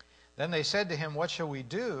 Then they said to Him, what shall we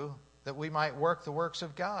do that we might work the works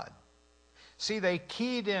of God? See, they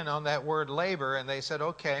keyed in on that word labor, and they said,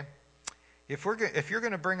 okay, if you're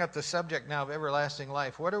going to bring up the subject now of everlasting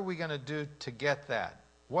life, what are we going to do to get that?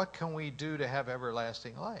 What can we do to have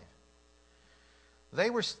everlasting life?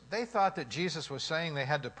 They thought that Jesus was saying they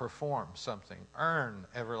had to perform something, earn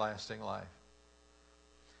everlasting life.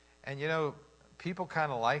 And you know, people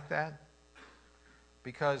kind of like that,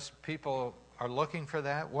 because people are looking for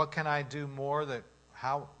that. What can I do more?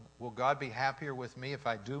 How will God be happier with me if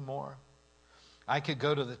I do more? I could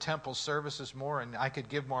go to the temple services more, and I could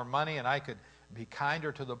give more money, and I could be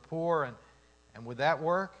kinder to the poor, and would that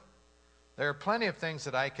work? There are plenty of things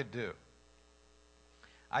that I could do.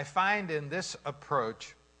 I find in this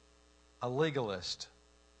approach a legalist,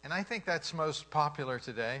 and I think that's most popular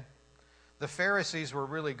today. The Pharisees were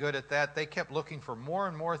really good at that. They kept looking for more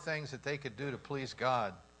and more things that they could do to please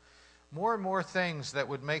God. More and more things that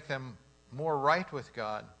would make them more right with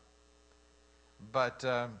God. But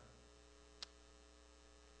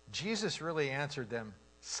Jesus really answered them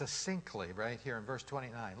succinctly right here in verse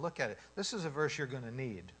 29. Look at it. This is a verse you're going to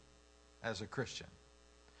need as a Christian.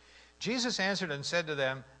 Jesus answered and said to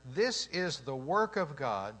them, "This is the work of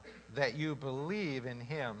God, that you believe in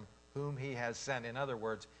him whom he has sent." In other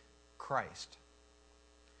words, Christ.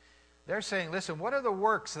 They're saying, listen, what are the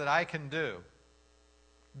works that I can do?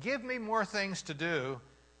 Give me more things to do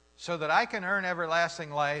so that I can earn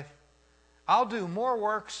everlasting life. I'll do more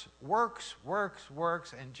works.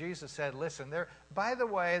 And Jesus said, listen, by the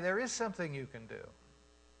way, there is something you can do.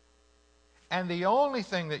 And the only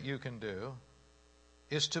thing that you can do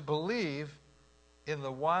is to believe in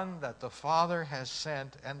the one that the Father has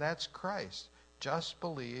sent, and that's Christ. Just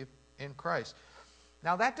believe in Christ.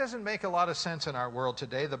 Now, that doesn't make a lot of sense in our world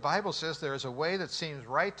today. The Bible says there is a way that seems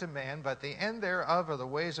right to man, but the end thereof are the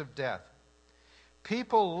ways of death.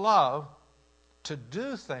 People love to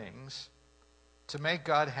do things to make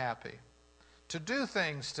God happy, to do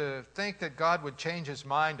things to think that God would change his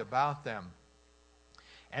mind about them.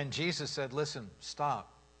 And Jesus said, listen,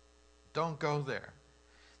 stop. Don't go there.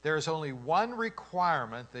 There is only one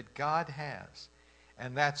requirement that God has,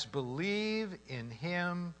 and that's believe in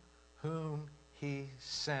him whom he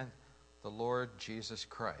sent, the Lord Jesus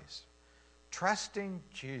Christ. Trusting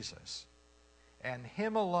Jesus and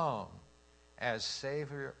him alone as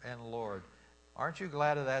Savior and Lord. Aren't you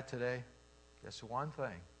glad of that today? Just one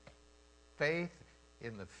thing. Faith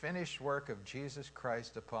in the finished work of Jesus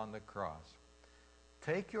Christ upon the cross.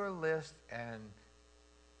 Take your list and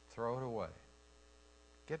throw it away.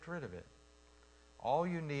 Get rid of it. All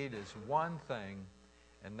you need is one thing,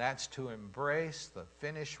 and that's to embrace the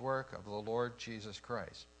finished work of the Lord Jesus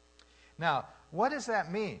Christ. Now, what does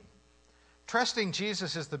that mean? Trusting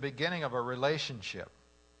Jesus is the beginning of a relationship.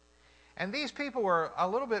 And these people were a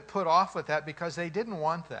little bit put off with that because they didn't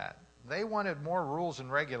want that. They wanted more rules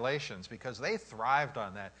and regulations because they thrived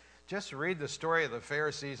on that. Just read the story of the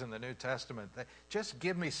Pharisees in the New Testament. Just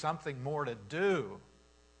give me something more to do.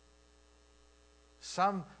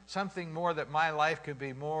 Something more that my life could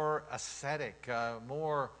be more ascetic,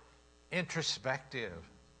 more introspective,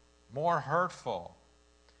 more hurtful.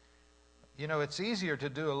 You know, it's easier to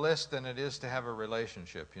do a list than it is to have a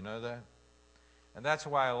relationship. You know that? And that's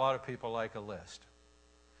why a lot of people like a list.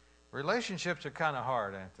 Relationships are kind of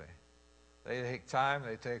hard, aren't they? They take time,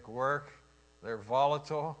 they take work, they're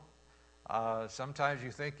volatile. Sometimes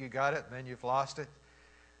you think you got it and then you've lost it.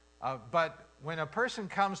 But when a person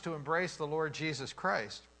comes to embrace the Lord Jesus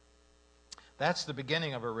Christ, that's the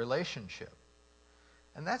beginning of a relationship.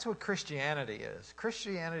 And that's what Christianity is.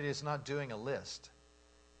 Christianity is not doing a list.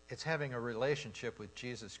 It's having a relationship with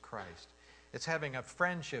Jesus Christ. It's having a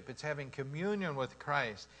friendship. It's having communion with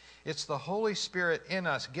Christ. It's the Holy Spirit in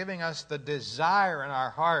us, giving us the desire in our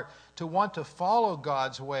heart to want to follow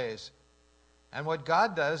God's ways. And what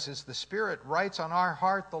God does is the Spirit writes on our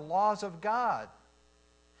heart the laws of God.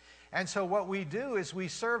 And so what we do is we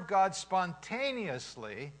serve God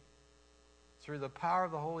spontaneously through the power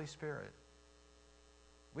of the Holy Spirit.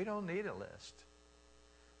 We don't need a list.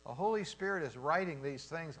 The Holy Spirit is writing these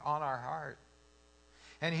things on our heart.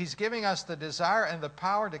 And He's giving us the desire and the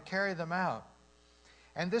power to carry them out.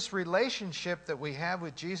 And this relationship that we have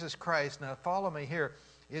with Jesus Christ, now follow me here,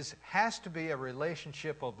 has to be a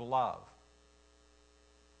relationship of love.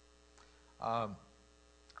 A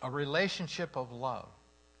relationship of love.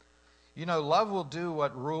 You know, love will do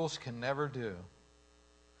what rules can never do.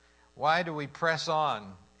 Why do we press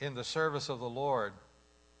on in the service of the Lord?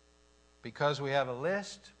 Because we have a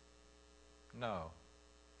list? No.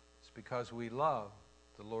 It's because we love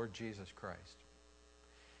the Lord Jesus Christ.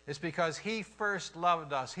 It's because He first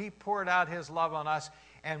loved us. He poured out His love on us,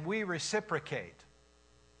 and we reciprocate.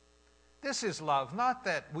 This is love. Not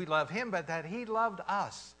that we love Him, but that He loved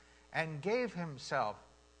us and gave Himself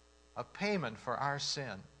a payment for our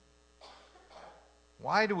sin.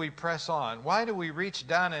 Why do we press on? Why do we reach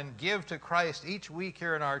down and give to Christ each week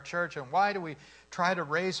here in our church? And why do we try to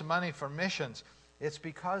raise money for missions? It's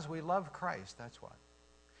because we love Christ, that's why.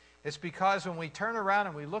 It's because when we turn around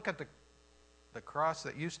and we look at the cross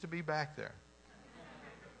that used to be back there,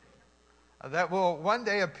 that will one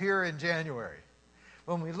day appear in January.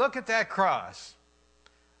 When we look at that cross,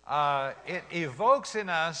 it evokes in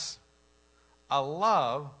us a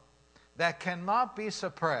love that cannot be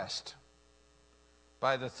suppressed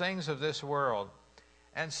by the things of this world.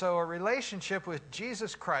 And so a relationship with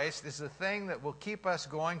Jesus Christ is the thing that will keep us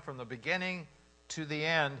going from the beginning to the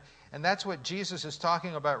end. And that's what Jesus is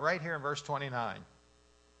talking about right here in verse 29.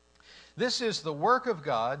 This is the work of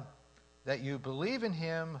God, that you believe in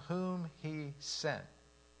him whom he sent.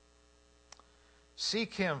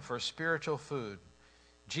 Seek him for spiritual food.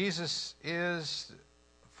 Jesus is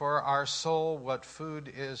for our soul what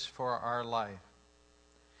food is for our life.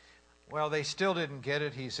 Well, they still didn't get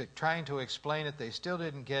it. He's trying to explain it. They still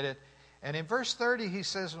didn't get it. And in verse 30,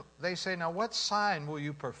 they say, now what sign will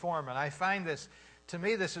you perform? And I find this, to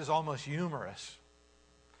me, this is almost humorous.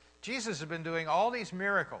 Jesus has been doing all these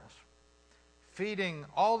miracles, feeding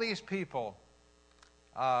all these people,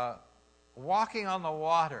 walking on the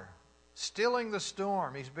water, stilling the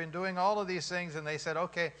storm. He's been doing all of these things, and they said,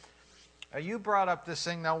 okay, you brought up this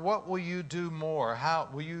thing. Now what will you do more? How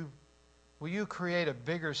will you create a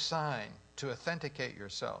bigger sign to authenticate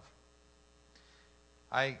yourself?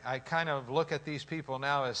 I kind of look at these people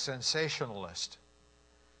now as sensationalists.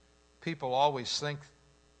 People always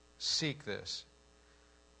seek this.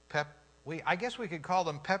 I guess we could call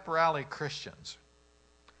them pep rally Christians.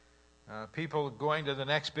 People going to the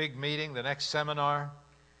next big meeting, the next seminar.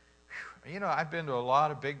 You know, I've been to a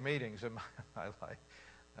lot of big meetings in my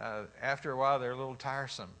life. After a while, they're a little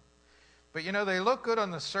tiresome. But, you know, they look good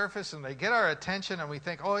on the surface and they get our attention and we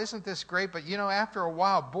think, oh, isn't this great? But, you know, after a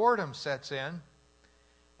while, boredom sets in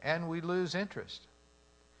and we lose interest.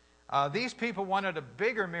 These people wanted a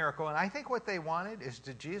bigger miracle, and I think what they wanted is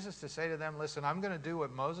Jesus to say to them, listen, I'm going to do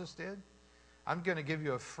what Moses did. I'm going to give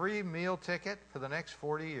you a free meal ticket for the next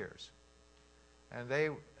 40 years. And they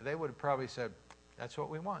would have probably said, that's what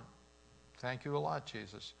we want. Thank you a lot,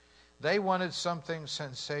 Jesus. They wanted something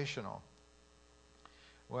sensational.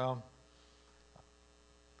 Well,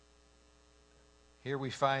 here we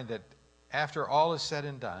find that after all is said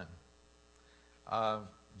and done,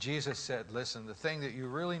 Jesus said, listen, the thing that you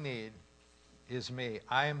really need is me.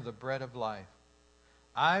 I am the bread of life.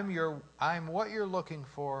 I'm what you're looking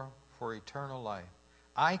for eternal life.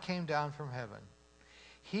 I came down from heaven.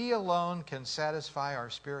 He alone can satisfy our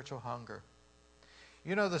spiritual hunger.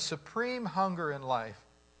 You know, the supreme hunger in life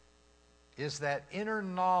is that inner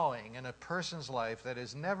gnawing in a person's life that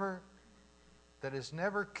is never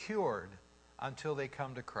cured until they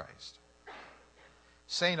come to Christ.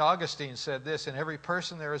 St. Augustine said this, in every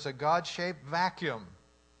person there is a God-shaped vacuum.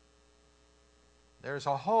 There's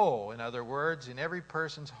a hole, in other words, in every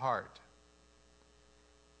person's heart.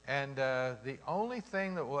 And the only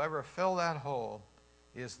thing that will ever fill that hole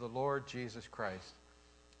is the Lord Jesus Christ.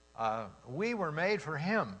 We were made for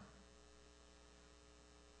him.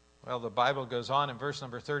 Well, the Bible goes on in verse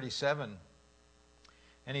number 37.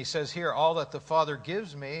 And he says here, all that the Father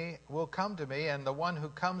gives me will come to me, and the one who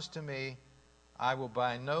comes to me I will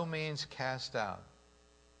by no means cast out.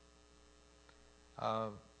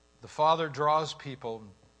 The Father draws people,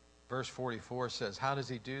 verse 44 says. How does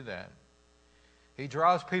he do that? He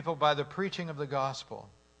draws people by the preaching of the gospel.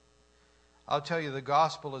 I'll tell you, the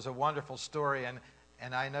gospel is a wonderful story,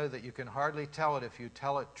 and I know that you can hardly tell it if you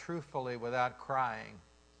tell it truthfully without crying,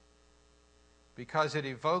 because it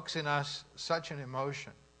evokes in us such an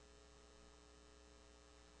emotion.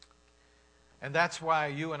 And that's why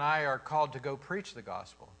you and I are called to go preach the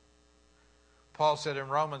gospel. Paul said in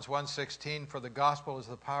Romans 1:16, for the gospel is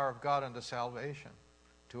the power of God unto salvation,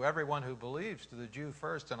 to everyone who believes, to the Jew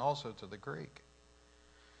first and also to the Greek.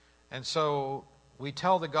 And so we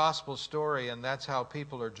tell the gospel story, and that's how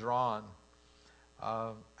people are drawn.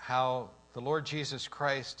 How the Lord Jesus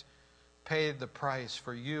Christ paid the price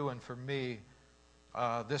for you and for me,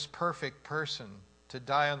 this perfect person, to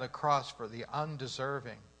die on the cross for the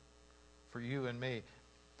undeserving, for you and me.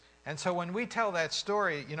 And so when we tell that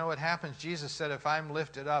story, you know what happens? Jesus said, if I'm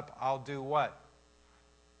lifted up, I'll do what?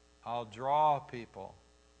 I'll draw people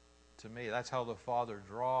to me. That's how the Father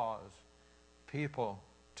draws people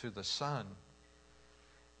to the Son.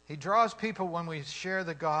 He draws people when we share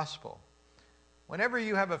the gospel. Whenever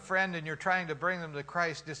you have a friend and you're trying to bring them to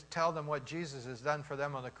Christ, just tell them what Jesus has done for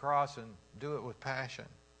them on the cross and do it with passion.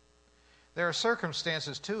 There are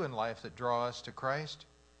circumstances, too, in life that draw us to Christ.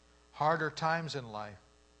 Harder times in life.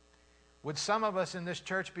 Would some of us in this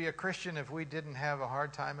church be a Christian if we didn't have a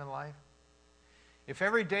hard time in life? If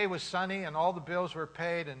every day was sunny and all the bills were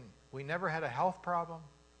paid and we never had a health problem,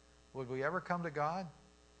 would we ever come to God?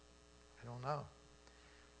 I don't know.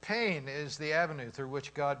 Pain is the avenue through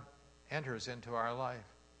which God enters into our life.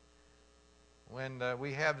 When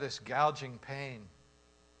we have this gouging pain,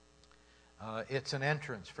 it's an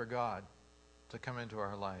entrance for God to come into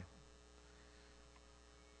our life.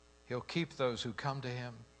 He'll keep those who come to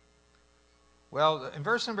him. Well, in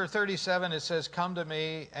verse number 37 it says, come to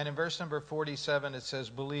me. And in verse number 47 it says,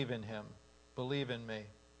 believe in him. Believe in me.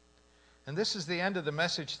 And this is the end of the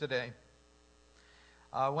message today.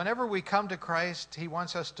 Whenever we come to Christ, He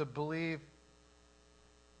wants us to believe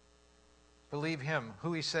Him,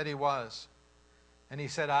 who He said He was. And He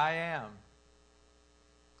said, I am.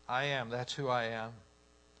 I am. That's who I am.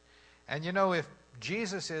 And you know, if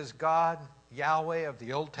Jesus is God, Yahweh of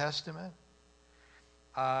the Old Testament,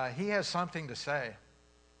 He has something to say.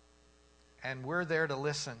 And we're there to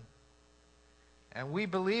listen. And we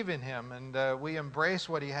believe in Him, and we embrace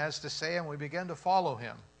what He has to say, and we begin to follow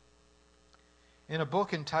Him. In a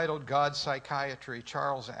book entitled God's Psychiatry,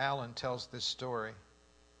 Charles Allen tells this story.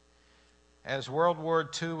 As World War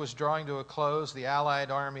II was drawing to a close, the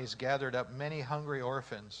Allied armies gathered up many hungry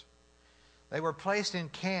orphans. They were placed in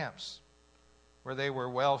camps where they were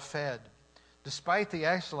well fed. Despite the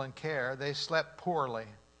excellent care, they slept poorly.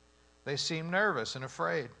 They seemed nervous and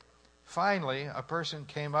afraid. Finally, a person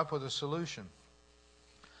came up with a solution.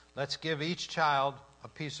 Let's give each child a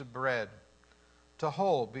piece of bread to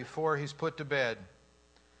hold before he's put to bed.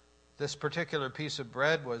 This particular piece of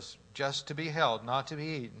bread was just to be held, not to be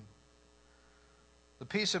eaten. The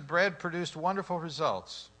piece of bread produced wonderful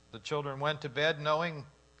results. The children went to bed knowing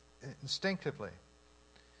instinctively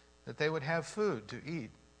that they would have food to eat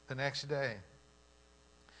the next day.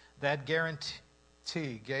 That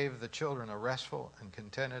guarantee gave the children a restful and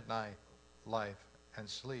contented life and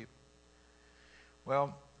sleep.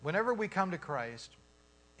 Well, whenever we come to Christ,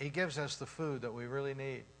 He gives us the food that we really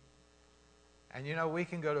need. And you know, we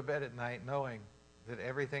can go to bed at night knowing that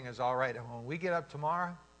everything is all right. And when we get up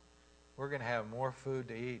tomorrow, we're going to have more food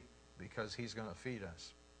to eat because He's going to feed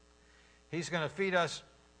us. He's going to feed us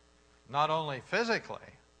not only physically,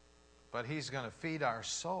 but He's going to feed our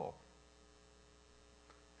soul.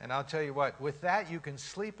 And I'll tell you what, with that you can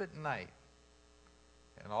sleep at night.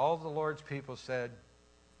 And all the Lord's people said,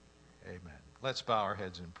 amen. Let's bow our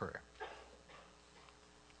heads in prayer.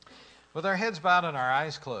 With our heads bowed and our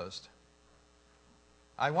eyes closed,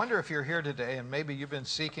 I wonder if you're here today and maybe you've been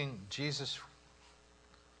seeking Jesus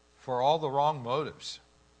for all the wrong motives.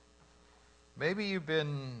 Maybe you've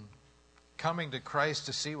been coming to Christ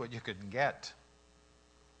to see what you could get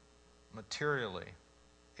materially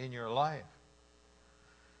in your life.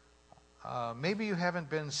 Maybe you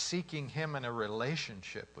haven't been seeking Him in a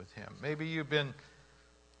relationship with Him. Maybe you've been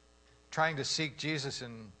trying to seek Jesus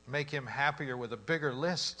and make Him happier with a bigger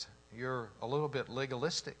list. You're a little bit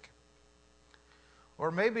legalistic.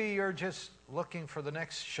 Or maybe you're just looking for the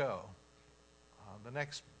next show, the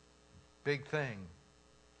next big thing.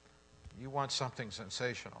 You want something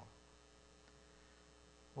sensational.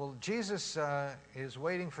 Well, Jesus is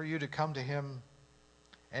waiting for you to come to Him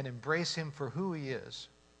and embrace Him for who He is.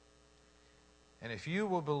 And if you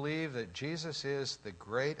will believe that Jesus is the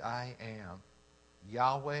great I am,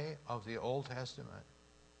 Yahweh of the Old Testament,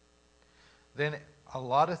 then a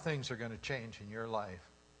lot of things are going to change in your life.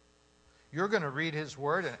 You're going to read His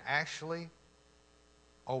Word and actually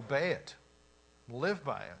obey it, live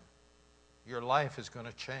by it. Your life is going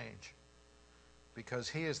to change because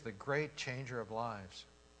He is the great changer of lives.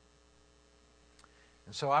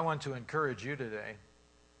 And so I want to encourage you today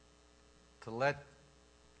to let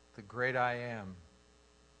the great I am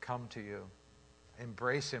come to you.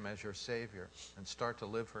 Embrace Him as your Savior and start to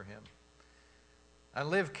live for Him. And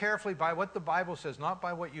live carefully by what the Bible says, not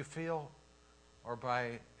by what you feel or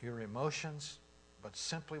by your emotions, but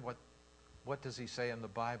simply what does He say in the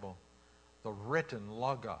Bible? The written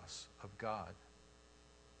logos of God.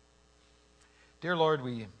 Dear Lord,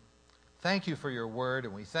 we thank You for Your Word,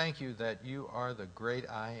 and we thank You that You are the great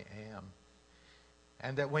I am.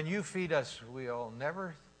 And that when You feed us, we'll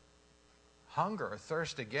never hunger or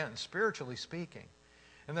thirst again, spiritually speaking.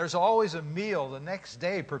 And there's always a meal the next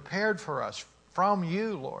day prepared for us from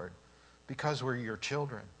You, Lord, because we're Your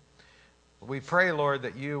children. We pray, Lord,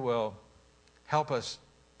 that You will help us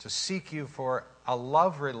to seek You for a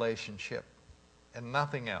love relationship and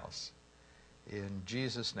nothing else. In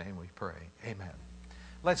Jesus' name we pray. Amen.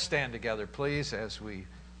 Let's stand together, please, as we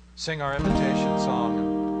sing our invitation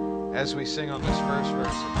song. As we sing on this first verse,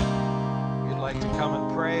 if you'd like to come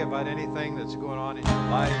and pray about anything that's going on in your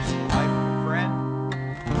life, the life of a friend,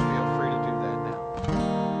 feel free to do that now.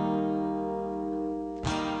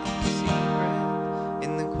 Secret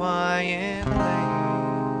in the quiet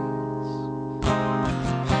place,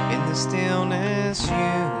 in the stillness You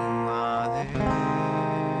are there.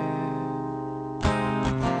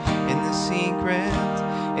 In the secret,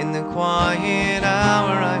 in the quiet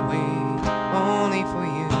hour, I wait only for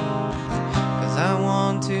You, 'cause I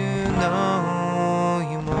want to know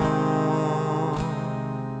You more.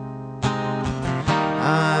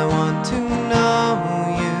 I want to know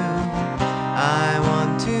You. I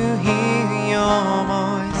want to hear Your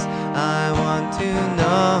voice. I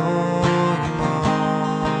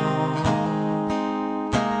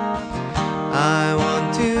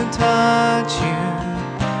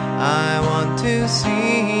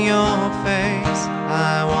see your face.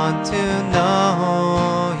 I want to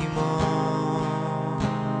know you more.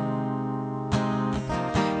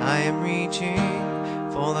 I am reaching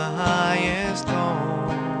for the highest goal,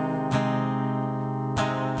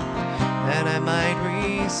 that I might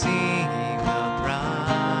receive the prize.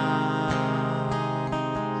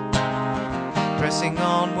 Pressing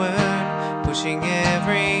onward, pushing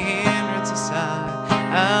every hindrance aside,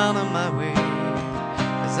 out of my way,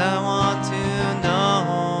 'cause I want to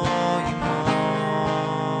know you more.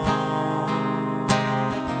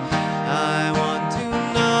 I want to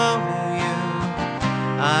know you.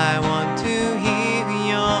 I want to hear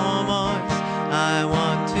your voice. I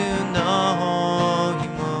want to know you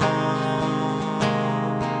more.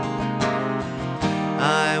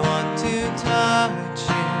 I want to touch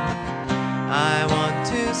you. I want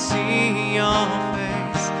to see your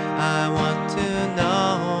face. I want to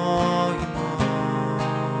know you more.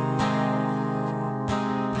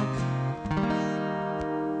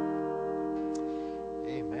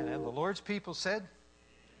 Amen. And the Lord's people said,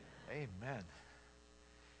 amen.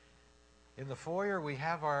 In the foyer, we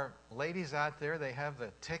have our ladies out there. They have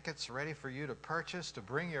the tickets ready for you to purchase, to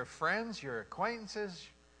bring your friends, your acquaintances,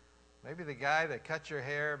 maybe the guy that cut your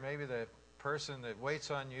hair, maybe the person that waits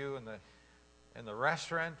on you in the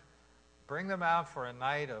restaurant. Bring them out for a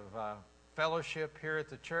night of fellowship here at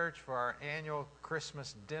the church for our annual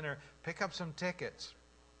Christmas dinner. Pick up some tickets.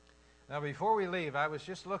 Now, before we leave, I was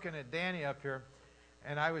just looking at Danny up here,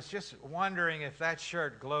 and I was just wondering if that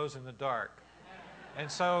shirt glows in the dark. And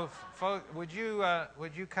so, folks, would you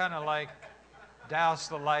kind of like douse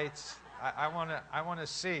the lights? I want to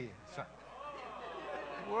see. So,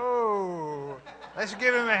 whoa! Let's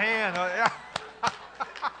give him a hand.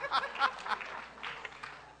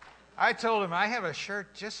 I told him I have a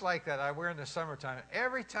shirt just like that I wear in the summertime.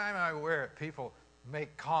 Every time I wear it, people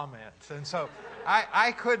make comments. And so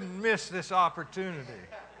I couldn't miss this opportunity.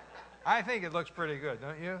 I think it looks pretty good,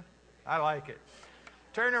 don't you? I like it.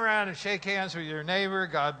 Turn around and shake hands with your neighbor.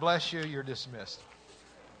 God bless you. You're dismissed.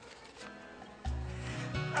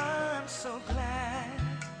 I'm so glad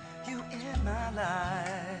you in my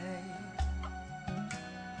life.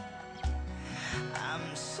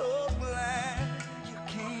 I'm so glad you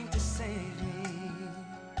came to save me.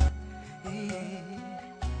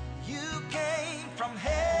 You came from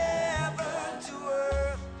heaven to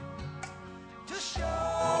earth to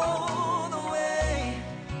show the way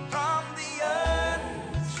from the earth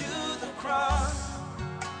to the cross.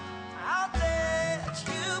 I'll let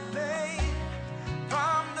you pay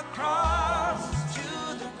from the cross to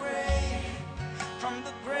the grave, from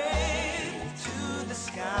the grave to the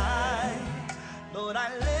sky. Lord, I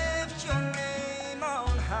lift your name.